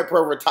play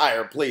semi-pro,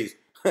 retire, please.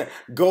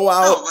 Go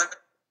out. No, but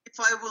if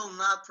I will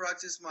not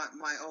practice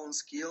my own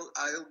skill,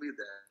 I'll be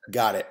there.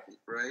 Got it.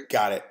 Right?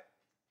 Got it.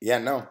 Yeah,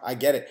 no, I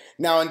get it.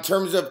 Now, in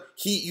terms of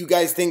Heat, you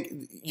guys think,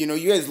 you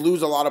guys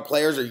lose a lot of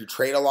players or you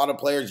trade a lot of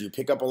players, you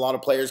pick up a lot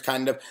of players,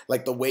 kind of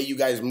like the way you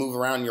guys move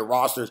around your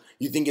rosters.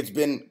 You think it's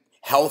been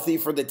healthy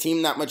for the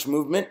team, that much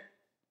movement?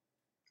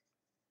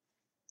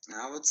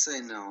 I would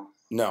say no.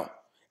 No.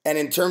 And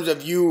in terms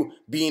of you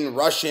being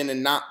Russian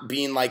and not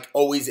being like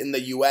always in the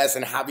U.S.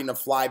 and having to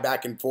fly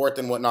back and forth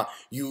and whatnot,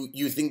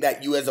 you think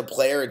that you as a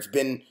player, it's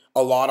been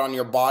a lot on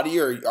your body,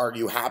 or are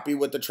you happy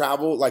with the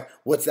travel? Like,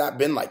 what's that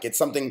been like? It's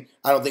something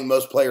I don't think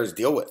most players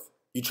deal with.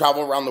 You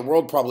travel around the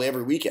world probably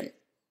every weekend.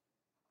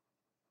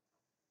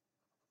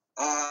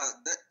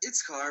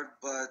 It's hard,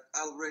 but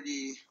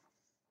already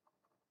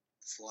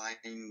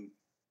flying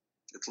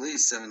at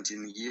least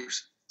 17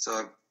 years.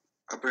 So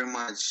I pretty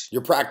much...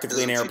 You're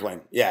practically an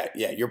airplane. Yeah,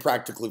 you're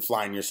practically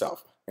flying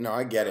yourself.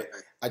 I get it.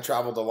 I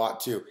traveled a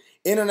lot too.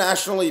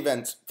 International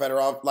events,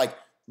 Fedorov, like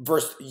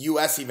versus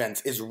U.S.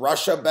 events. Is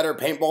Russia better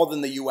paintball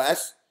than the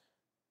U.S.?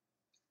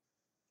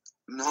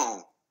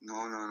 No.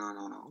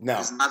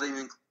 It's not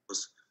even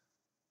close.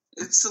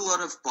 It's a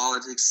lot of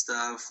politics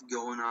stuff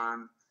going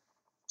on.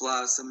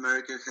 Plus,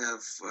 America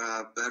have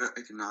better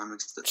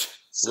economics.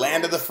 So,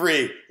 land of the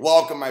free.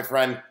 Welcome, my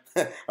friend.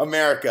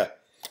 America.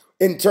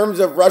 In terms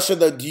of Russia,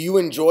 though, do you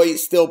enjoy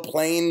still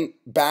playing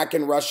back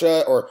in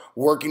Russia or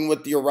working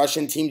with your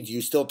Russian teams? Do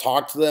you still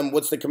talk to them?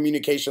 What's the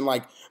communication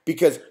like?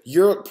 Because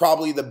you're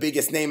probably the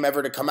biggest name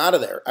ever to come out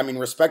of there. I mean,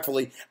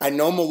 respectfully, I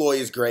know Malloy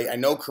is great. I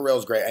know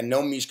Kirill's great. I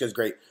know Mishka's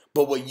great.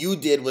 But what you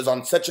did was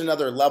on such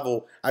another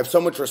level. I have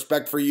so much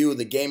respect for you,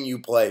 the game you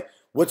play.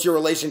 What's your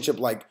relationship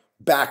like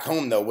back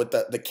home, though, with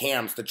the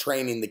camps, the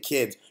training, the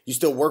kids? You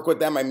still work with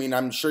them? I mean,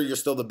 I'm sure you're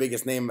still the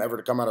biggest name ever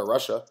to come out of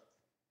Russia.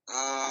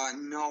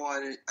 No,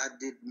 I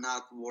did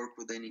not work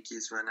with any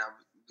kids right now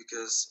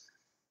because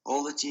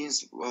all the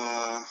teams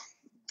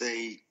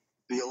they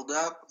build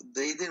up,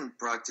 they didn't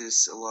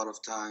practice a lot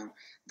of time.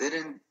 They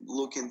didn't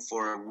looking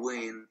for a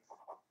win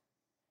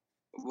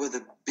with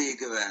the big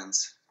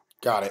events.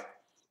 Got it.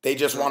 They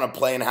just want to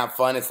play and have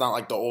fun. It's not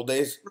like the old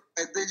days.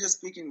 They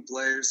just picking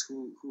players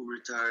who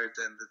retired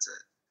and that's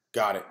it.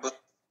 Got it. But at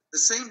the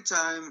same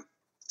time,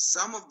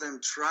 some of them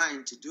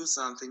trying to do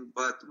something,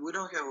 but we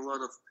don't have a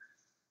lot of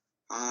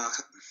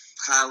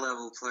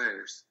high-level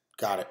players.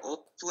 Got it.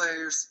 All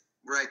players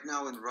right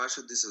now in Russia,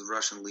 this is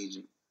Russian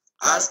Legion.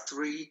 Got Us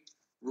three,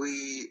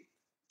 we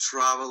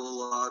travel a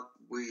lot.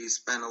 We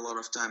spend a lot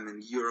of time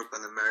in Europe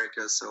and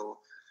America. So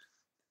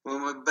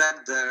when we're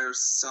back there,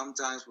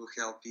 sometimes we'll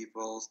help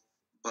people,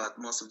 but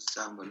most of the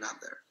time we're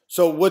not there.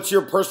 So what's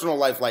your personal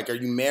life like? Are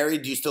you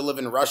married? Do you still live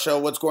in Russia?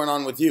 What's going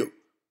on with you?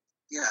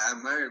 Yeah,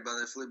 I'm married, but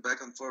I fly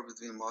back and forth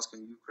between Moscow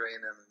and Ukraine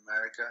and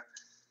America.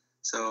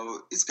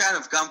 So it's kind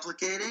of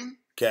complicating.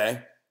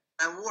 Okay.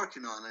 I'm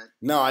working on it.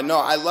 No, I know.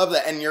 I love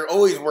that. And you're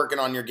always working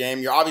on your game.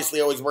 You're obviously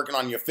always working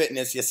on your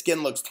fitness. Your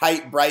skin looks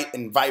tight, bright,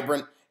 and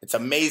vibrant. It's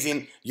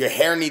amazing. Your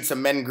hair needs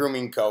some men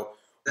grooming, Co.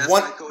 That's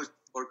my coach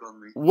work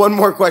on me. One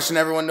more question.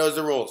 Everyone knows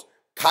the rules.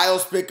 Kyle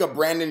Spica,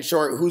 Brandon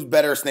Short. Who's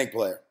better snake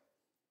player?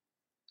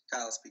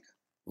 Kyle Spica.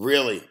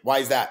 Really? Why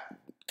is that?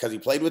 Because he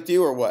played with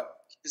you or what?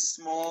 He's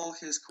small.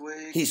 He's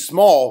quick. He's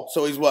small.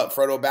 So he's what?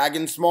 Frodo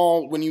Baggins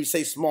small? When you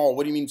say small,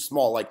 what do you mean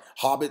small? Like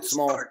Hobbit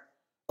small? Short.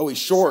 Oh, he's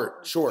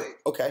short. Short.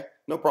 Okay.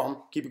 No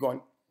problem. Keep it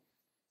going.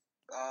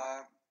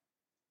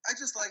 I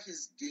just like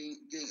his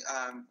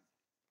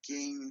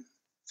game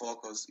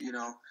focus,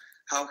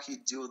 how he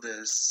do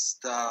this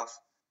stuff.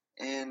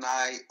 And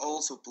I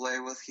also play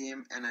with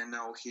him, and I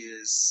know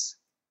his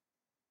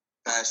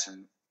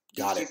passion.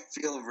 Got it. If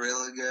he feel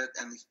really good,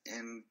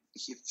 and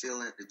he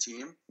feel in the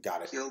team.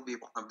 Got it. He'll be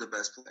one of the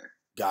best players.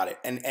 Got it.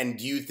 And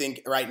do you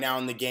think right now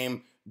in the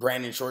game,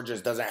 Brandon Short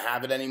just doesn't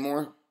have it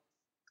anymore?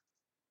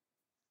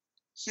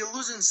 He's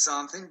losing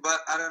something, but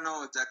I don't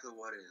know exactly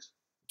what it is.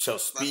 So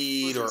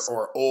speed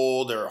or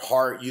old or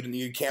heart,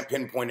 you can't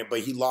pinpoint it, but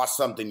he lost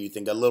something, you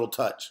think, a little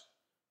touch.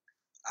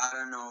 I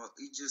don't know.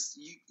 He just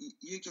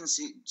you can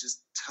see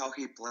just how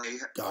he play.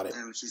 Got it.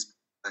 And his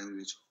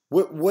language.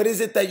 What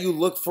is it that you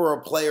look for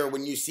a player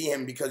when you see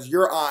him? Because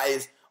your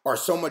eyes are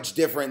so much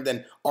different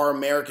than our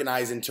American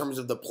eyes in terms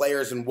of the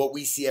players and what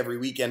we see every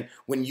weekend.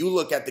 When you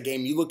look at the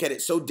game, you look at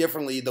it so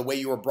differently the way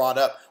you were brought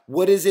up.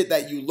 What is it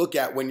that you look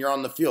at when you're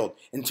on the field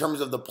in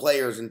terms of the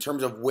players, in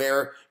terms of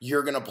where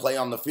you're going to play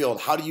on the field?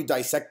 How do you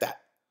dissect that?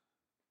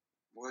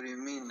 What do you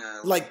mean?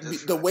 Like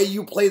the way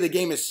you play the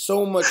game is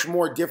so much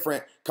more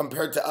different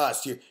compared to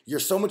us. You're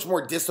so much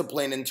more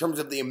disciplined in terms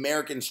of the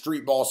American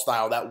street ball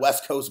style, that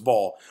West Coast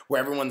ball where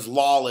everyone's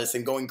lawless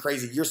and going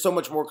crazy. You're so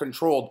much more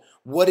controlled.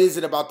 What is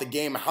it about the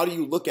game? How do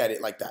you look at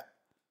it like that?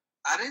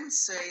 I didn't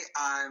say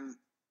I'm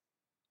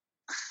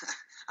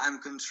I'm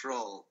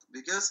controlled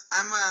because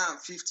I'm a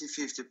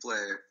 50-50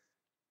 player.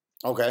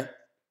 Okay.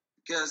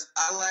 Because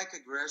I like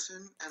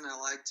aggression and I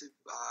like to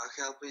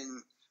help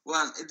in.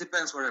 Well, it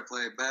depends where I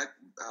play, back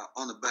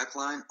on the back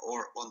line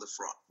or on the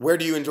front. Where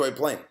do you enjoy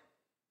playing?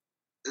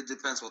 It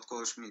depends what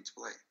coach me to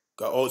play.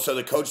 Oh, so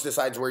the coach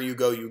decides where you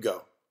go, you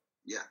go.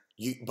 Yeah.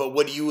 But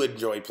what do you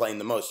enjoy playing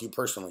the most, you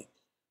personally?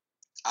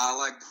 I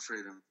like the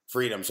freedom.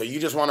 Freedom. So you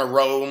just want to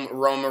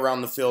roam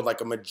around the field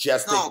like a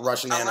majestic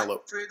Russian antelope. I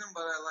like freedom,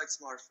 but I like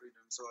smart freedom,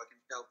 so I can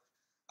help.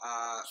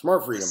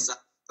 Smart freedom.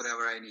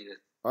 Whatever I need it.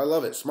 I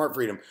love it. Smart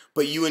freedom.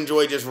 But you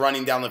enjoy just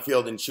running down the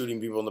field and shooting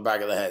people in the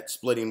back of the head,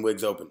 splitting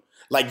wigs open.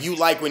 Like you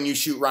like when you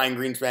shoot Ryan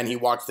Greenspan, he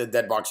walks to the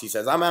dead box, he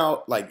says, I'm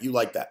out. Like you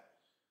like that.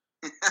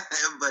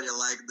 Everybody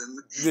like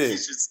them. Yeah. You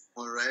should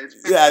score, right?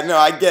 Yeah, no,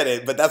 I get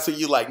it. But that's what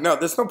you like. No,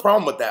 there's no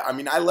problem with that. I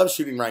mean, I love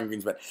shooting Ryan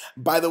Greenspan.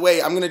 By the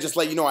way, I'm going to just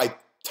let you know, I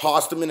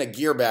tossed him in a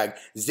gear bag,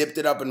 zipped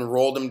it up and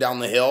rolled him down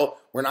the hill.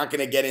 We're not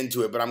going to get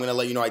into it, but I'm going to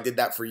let you know I did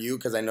that for you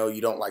because I know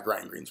you don't like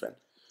Ryan Greenspan.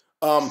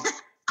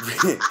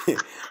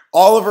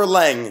 Oliver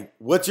Lang,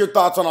 what's your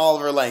thoughts on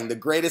Oliver Lang? The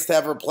greatest to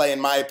ever play, in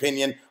my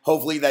opinion.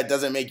 Hopefully that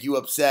doesn't make you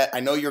upset. I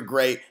know you're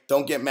great.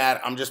 Don't get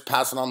mad. I'm just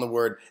passing on the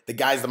word. The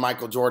guy's the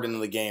Michael Jordan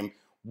of the game.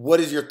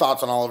 What is your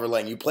thoughts on Oliver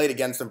Lang? You played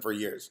against him for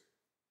years.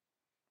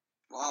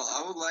 Well,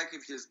 I would like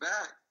if he's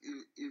back.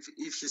 If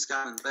he's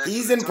coming back.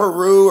 He's in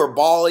Peru or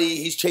Bali.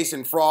 He's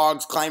chasing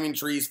frogs, climbing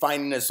trees,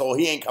 finding his soul.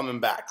 He ain't coming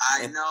back.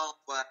 I know,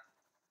 but,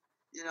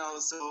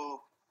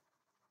 so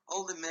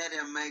all the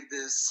media make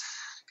this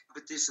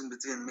competition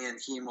between me and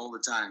him all the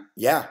time.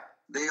 Yeah.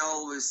 They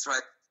always try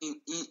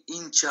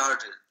in charge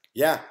it.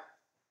 Yeah.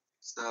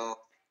 So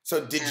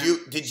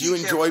did you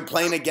enjoy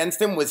playing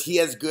against him? Was he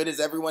as good as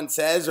everyone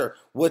says, or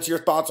what's your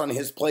thoughts on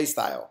his play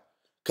style?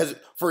 Because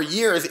for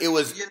years it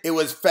was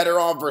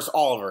Fedorov versus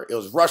Oliver. It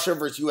was Russia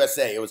versus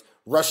USA. It was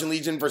Russian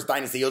Legion versus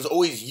Dynasty. It was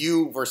always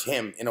you versus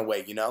him in a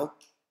way, you know?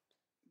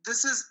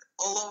 This is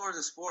all over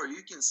the sport.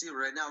 You can see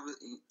right now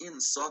in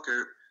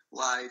soccer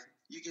live,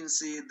 you can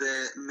see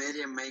the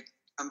media make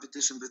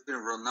competition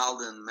between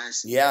Ronaldo and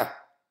Messi. Yeah.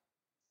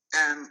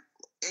 And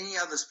any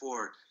other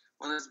sport,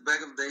 when it's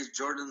back of days,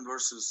 Jordan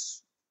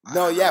versus...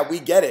 No, yeah, we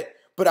get it.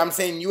 But I'm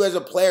saying you as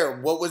a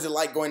player, what was it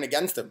like going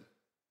against him?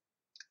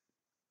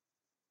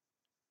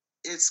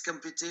 It's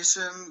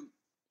competition,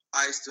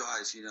 eyes to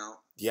eyes,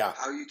 Yeah.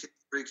 How you can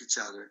break each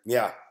other.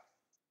 Yeah.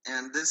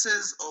 And this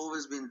has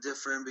always been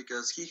different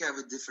because he have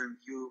a different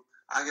view,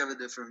 I have a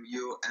different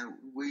view, and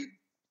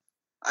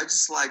I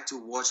just like to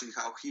watching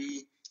how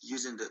he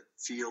using the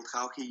field,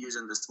 how he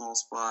using the small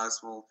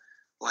spots,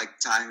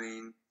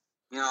 timing,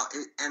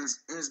 and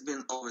it's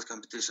been always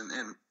competition,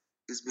 and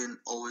it's been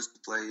always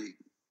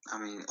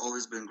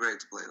always been great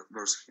to play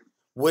versus him.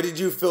 What did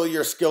you feel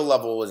your skill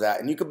level was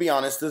at? And you could be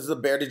honest, this is a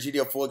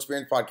BearDegidio Full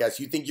Experience podcast.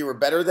 You think you were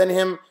better than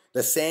him,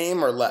 the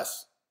same, or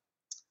less?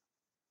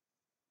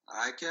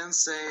 I can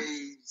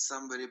say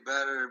somebody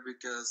better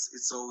because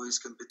it's always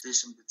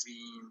competition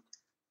between...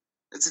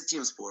 It's a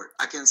team sport.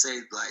 I can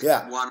say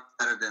one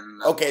better than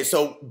another. Okay,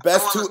 so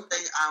best two.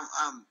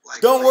 I'm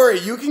Don't worry,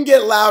 you can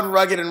get loud,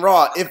 rugged, and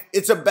raw. If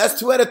it's a best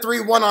 2 out of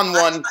 3 one-on-one.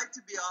 I like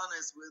to be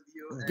honest with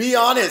you. Be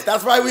honest.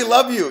 That's why we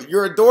love you.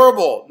 You're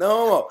adorable.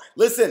 No,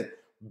 listen.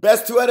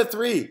 Best 2 out of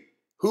 3.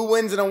 Who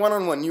wins in a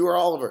one-on-one? You or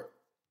Oliver?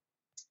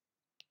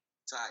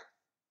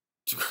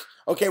 Tie.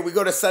 Okay, we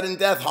go to sudden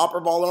death, hopper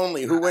ball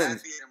only. Who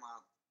wins?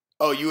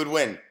 Oh, you would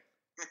win.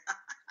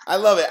 I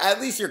love it.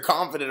 At least you're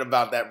confident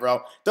about that,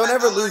 bro. Don't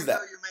ever lose that.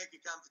 You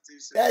make a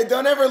competition. Yeah,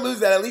 don't ever lose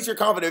that. At least you're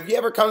confident. If he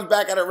ever comes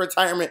back out of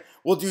retirement,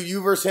 we'll do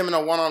you versus him in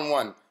a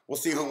one-on-one. We'll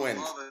see who wins.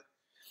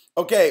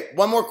 Okay,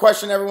 one more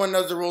question. Everyone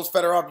knows the rules.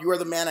 Fedorov, you are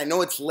the man. I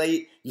know it's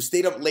late. You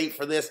stayed up late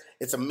for this.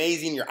 It's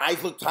amazing. Your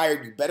eyes look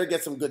tired. You better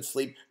get some good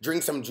sleep.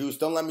 Drink some juice.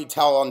 Don't let me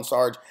tell on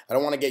Sarge. I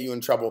don't want to get you in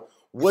trouble.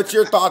 What's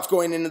your thoughts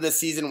going into this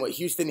season with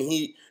Houston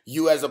Heat,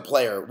 you as a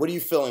player? What are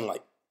you feeling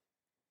like?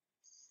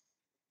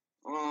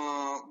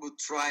 We're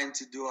trying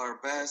to do our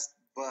best,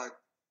 but...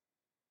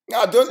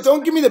 No,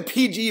 don't give me the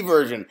PG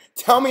version.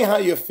 Tell me how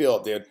you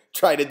feel, dude.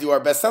 Try to do our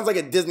best. Sounds like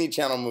a Disney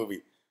Channel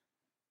movie.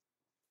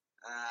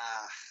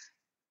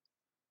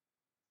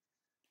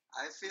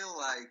 I feel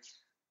like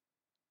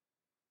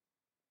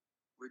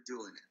we're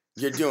doing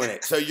it. You're doing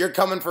it. So you're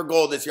coming for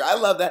gold this year. I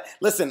love that.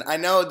 Listen, I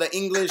know the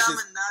English I'm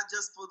coming not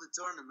just for the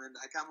tournament.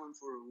 I come in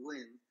for a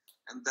win,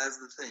 and that's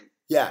the thing.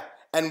 Yeah.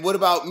 And what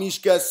about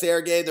Mishka,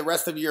 Sergey, the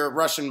rest of your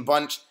Russian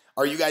bunch?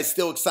 Are you guys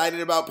still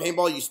excited about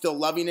paintball? You still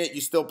loving it? You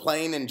still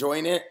playing,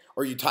 enjoying it?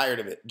 Or are you tired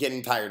of it,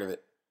 getting tired of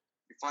it?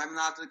 If I'm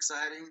not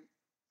exciting,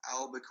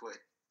 I'll be quit.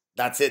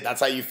 That's it.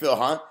 That's how you feel,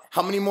 huh?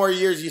 How many more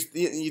years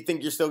you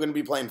think you're still going to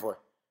be playing for?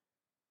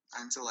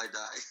 Until I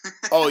die.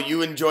 Oh,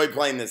 you enjoy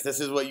playing this. This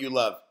is what you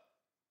love.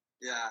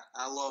 Yeah,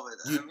 I love it.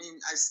 I mean,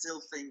 I still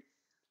think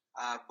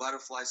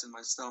butterflies in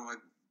my stomach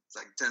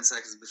like 10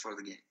 seconds before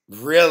the game.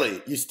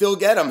 Really? You still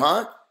get them,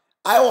 huh?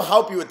 I will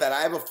help you with that.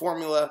 I have a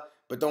formula,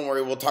 but don't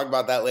worry. We'll talk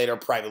about that later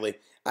privately.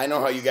 I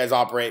know how you guys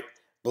operate.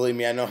 Believe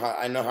me, I know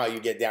how you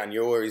get down.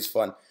 You're always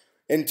fun.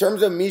 In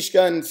terms of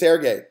Mishka and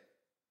Sergey,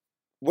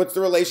 what's the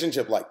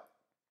relationship like?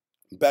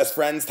 Best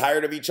friends,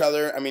 tired of each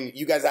other? I mean,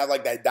 you guys have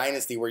like that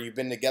dynasty where you've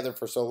been together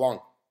for so long.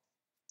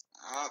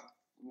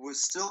 We're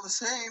still the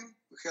same.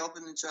 We're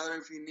helping each other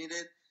if you need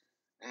it.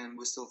 And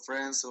we're still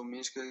friends. So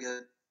Mishka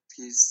get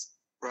his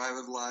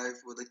private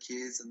life with the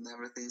kids and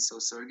everything. So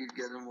Sergey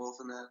get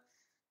involved in that.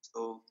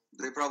 So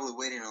they're probably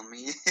waiting on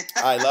me.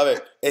 I love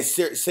it. Is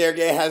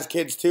Sergey has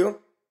kids too?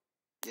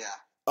 Yeah.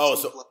 Oh,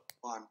 so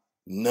one.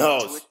 No.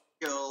 2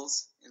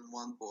 girls and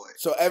 1 boy.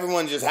 So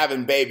everyone's just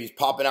having babies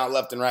popping out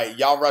left and right.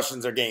 Y'all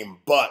Russians are getting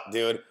butt,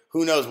 dude.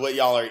 Who knows what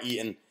y'all are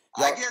eating?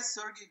 I guess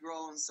Sergey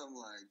growing some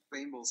like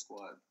paintball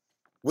squad.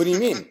 What do you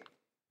mean?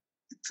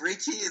 3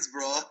 kids,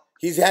 bro.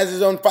 He has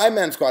his own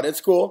 5-man squad.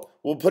 It's cool.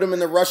 We'll put him in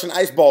the Russian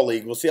Ice Ball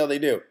League. We'll see how they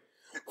do.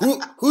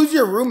 Who's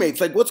your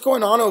roommates? Like, what's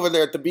going on over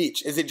there at the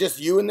beach? Is it just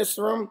you in this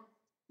room?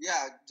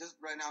 Yeah, just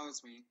right now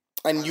it's me.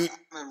 And you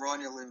and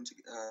Ronnie living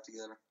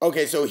together.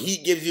 Okay, so he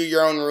gives you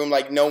your own room.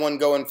 Like, no one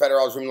go in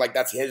Fedorov's room. Like,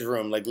 that's his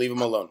room. Like, leave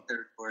him alone.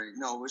 Territory.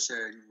 No, we're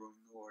sharing a room.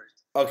 No worries.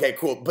 Okay,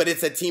 cool. But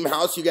it's a team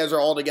house. You guys are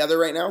all together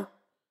right now?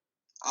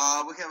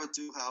 We have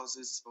 2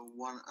 houses. So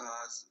one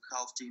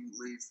half team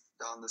live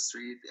down the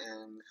street,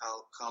 and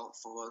half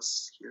of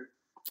us here.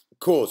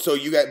 Cool. So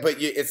you guys, but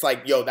it's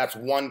like, yo, that's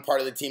one part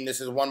of the team.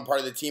 This is one part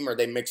of the team, or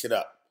they mix it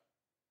up?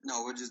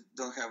 No, we just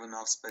don't have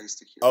enough space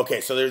to keep.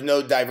 Okay, so there's no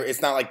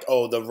It's not like,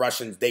 oh, the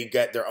Russians, they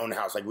get their own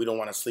house. Like, we don't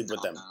want to sleep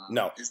with them.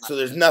 No. So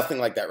there's nothing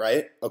like that,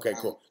 right? Okay,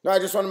 cool. No, I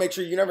just want to make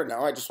sure. You never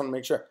know. I just want to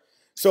make sure.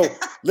 So,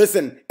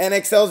 listen,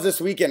 NXL's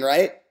this weekend,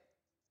 right?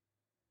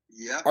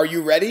 Yeah. Are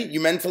you ready? You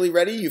mentally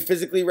ready? You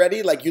physically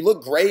ready? Like, you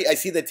look great. I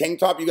see the tank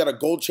top. You got a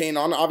gold chain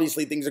on.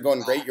 Obviously, things are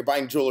going great. You're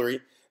buying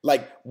jewelry.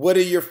 Like, what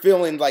are your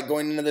feelings like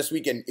going into this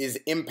weekend? Is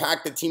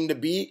Impact the team to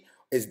beat?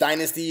 Is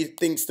Dynasty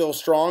thing still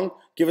strong?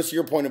 Give us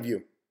your point of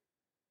view.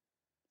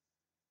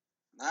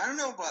 I don't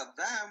know about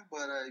them,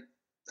 but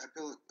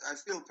I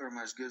feel pretty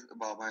much good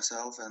about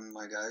myself and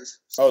my guys.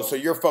 So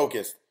you're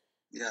focused.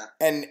 Yeah.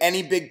 And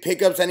any big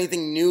pickups,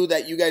 anything new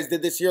that you guys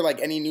did this year?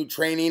 Like any new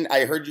training?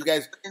 I heard you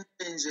guys... I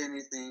didn't change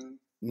anything.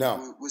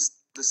 No. We're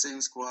the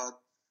same squad.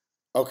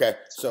 Okay,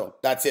 so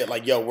that's it.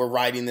 Like, yo, we're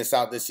riding this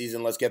out this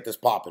season. Let's get this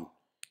popping.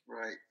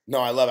 Right. No,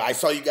 I love it. I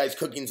saw you guys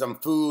cooking some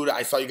food.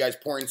 I saw you guys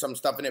pouring some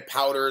stuff in it,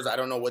 powders. I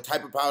don't know what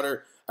type of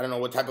powder. I don't know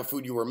what type of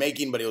food you were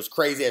making, but it was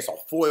crazy. I saw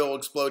foil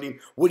exploding.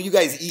 What do you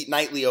guys eat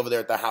nightly over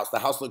there at the house? The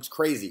house looks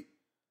crazy.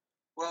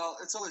 Well,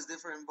 it's always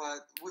different, but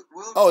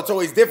we'll... Oh, it's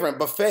always different.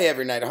 Buffet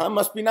every night, huh?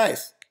 Must be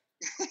nice.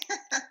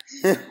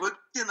 We're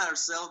cooking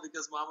ourselves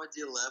because Mama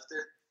G left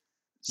it.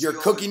 You're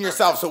cooking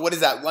yourself. So what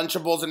is that?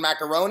 Lunchables and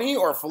macaroni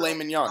or filet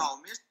mignon? No,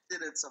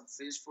 Mishka did some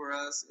fish for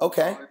us.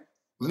 Okay.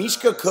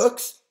 Mishka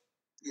cooks?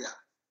 Yeah.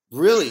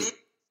 Really?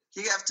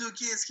 He have 2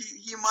 kids.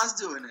 He must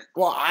doing it.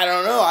 Well, I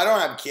don't know. I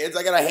don't have kids.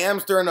 I got a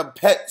hamster and a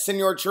pet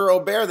Senor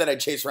Churro bear that I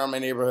chase around my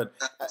neighborhood.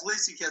 At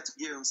least you have to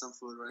give him some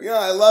food, right? Yeah,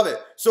 I love it.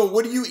 So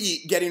what do you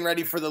eat getting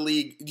ready for the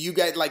league? Do you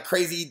guys like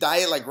crazy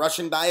diet, like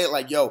Russian diet?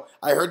 Like, yo,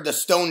 I heard the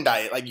stone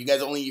diet. Like, you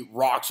guys only eat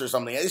rocks or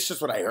something. It's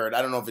just what I heard.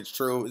 I don't know if it's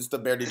true. It's the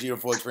BearDegidio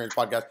Full Experience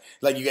podcast.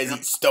 Like, you guys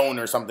eat stone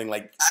or something.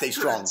 Like, stay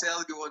strong. I couldn't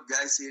tell you what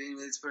guys eating.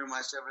 It's pretty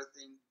much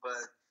everything. But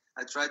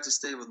I try to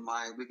stay with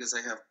mine because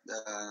I have...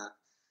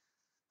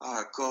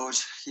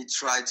 coach, he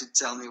tried to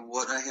tell me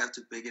what I have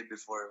to pick it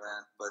before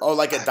event. But oh,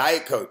 like a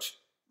diet coach?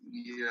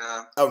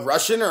 Yeah. A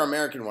Russian or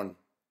American one?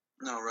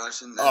 No,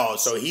 Russian. Oh,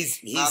 so he's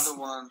another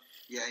one.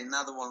 Yeah,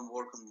 another one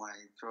work on my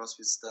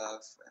CrossFit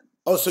stuff. And,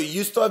 oh, so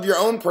you still have your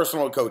own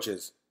personal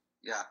coaches?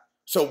 yeah.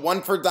 So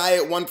one for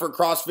diet, one for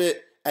CrossFit,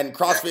 and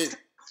CrossFit.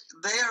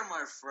 They are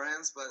my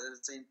friends, but at the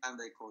same time,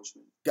 they coach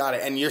me. Got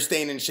it. And you're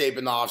staying in shape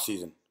in the off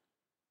season.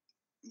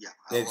 Yeah,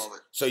 I love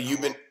it. So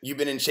you've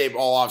been in shape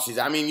all off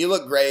season. I mean, you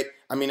look great.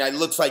 I mean, it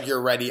looks like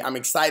you're ready. I'm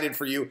excited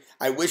for you.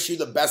 I wish you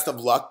the best of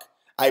luck.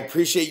 I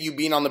appreciate you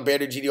being on the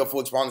BearDegidio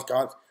Full Experience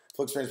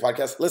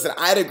podcast. Listen,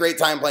 I had a great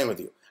time playing with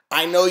you.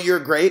 I know you're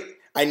great.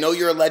 I know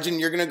you're a legend.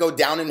 You're going to go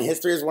down in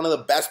history as one of the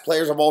best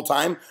players of all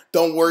time.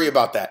 Don't worry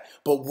about that.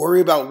 But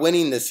worry about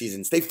winning this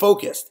season. Stay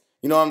focused.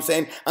 You know what I'm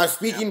saying? I'm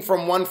speaking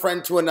from one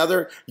friend to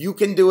another. You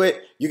can do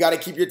it. You got to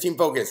keep your team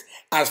focused.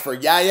 As for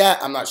Yaya,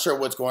 I'm not sure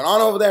what's going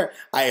on over there.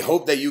 I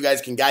hope that you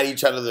guys can guide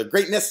each other to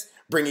greatness,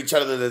 bring each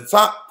other to the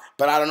top.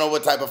 But I don't know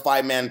what type of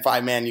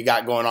five-man you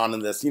got going on in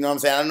this. You know what I'm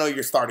saying? I don't know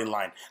your starting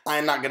line.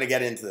 I'm not going to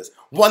get into this.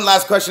 One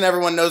last question.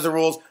 Everyone knows the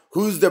rules.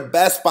 Who's the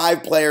best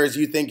 5 players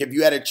you think if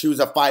you had to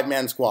choose a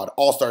 5-man squad,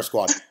 all-star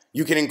squad?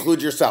 You can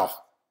include yourself.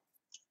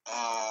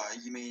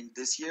 You mean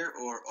this year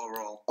or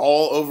overall?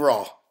 All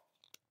overall.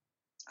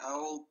 I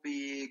will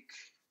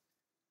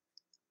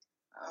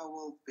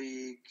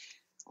pick,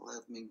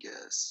 let me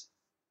guess.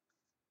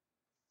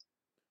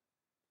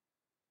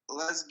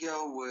 Let's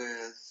go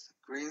with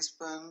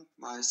Greenspan,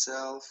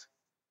 myself,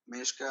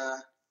 Mishka,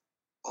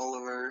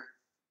 Oliver,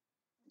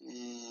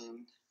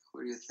 and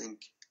who do you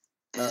think?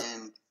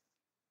 And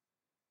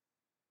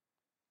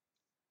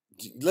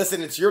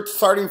listen, it's your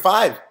starting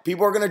 5.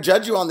 People are going to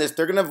judge you on this.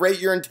 They're going to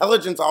rate your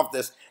intelligence off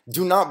this.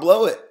 Do not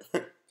blow it.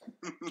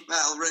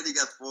 I already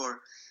got 4.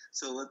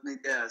 So let me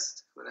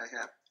guess what I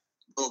have.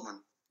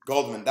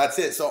 Goldman, that's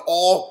it. So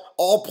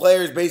all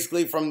players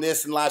basically from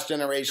this and last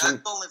generation.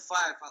 That's only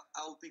 5.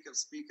 I'll pick up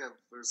Spica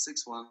for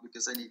 6th one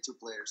because I need 2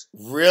 players.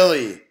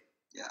 Really?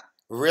 Yeah.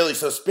 Really?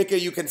 So Spica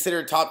you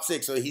consider top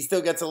 6, so he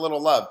still gets a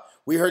little love.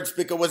 We heard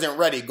Spica wasn't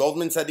ready.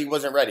 Goldman said he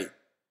wasn't ready.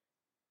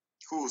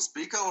 Who,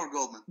 Spica or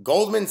Goldman?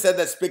 Goldman said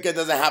that Spica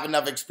doesn't have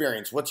enough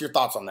experience. What's your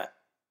thoughts on that?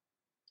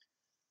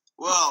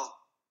 Well,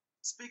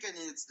 Spica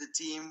needs the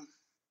team.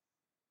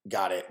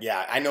 Got it.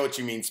 Yeah, I know what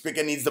you mean.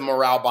 Spica needs the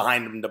morale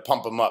behind him to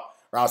pump him up,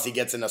 or else he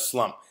gets in a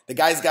slump. The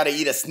guy's got to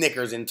eat a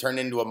Snickers and turn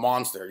into a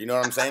monster. You know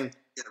what I'm saying?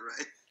 Yeah,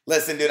 right.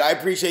 Listen, dude, I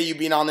appreciate you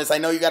being on this. I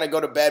know you got to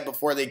go to bed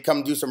before they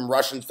come do some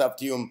Russian stuff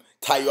to you and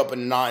tie you up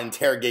and not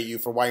interrogate you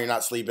for why you're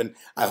not sleeping.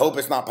 I hope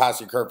it's not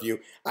past your curfew.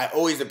 I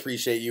always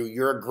appreciate you.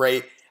 You're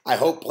great. I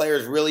hope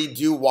players really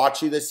do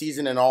watch you this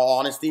season in all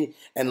honesty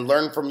and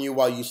learn from you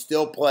while you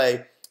still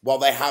play, while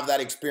they have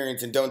that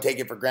experience, and don't take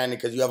it for granted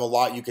because you have a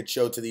lot you could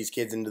show to these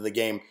kids into the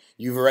game.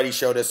 You've already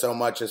showed us so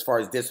much as far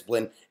as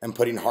discipline and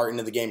putting heart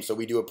into the game, so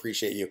we do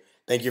appreciate you.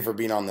 Thank you for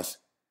being on this.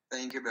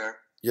 Thank you, Bear.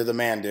 You're the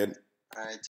man, dude. All right.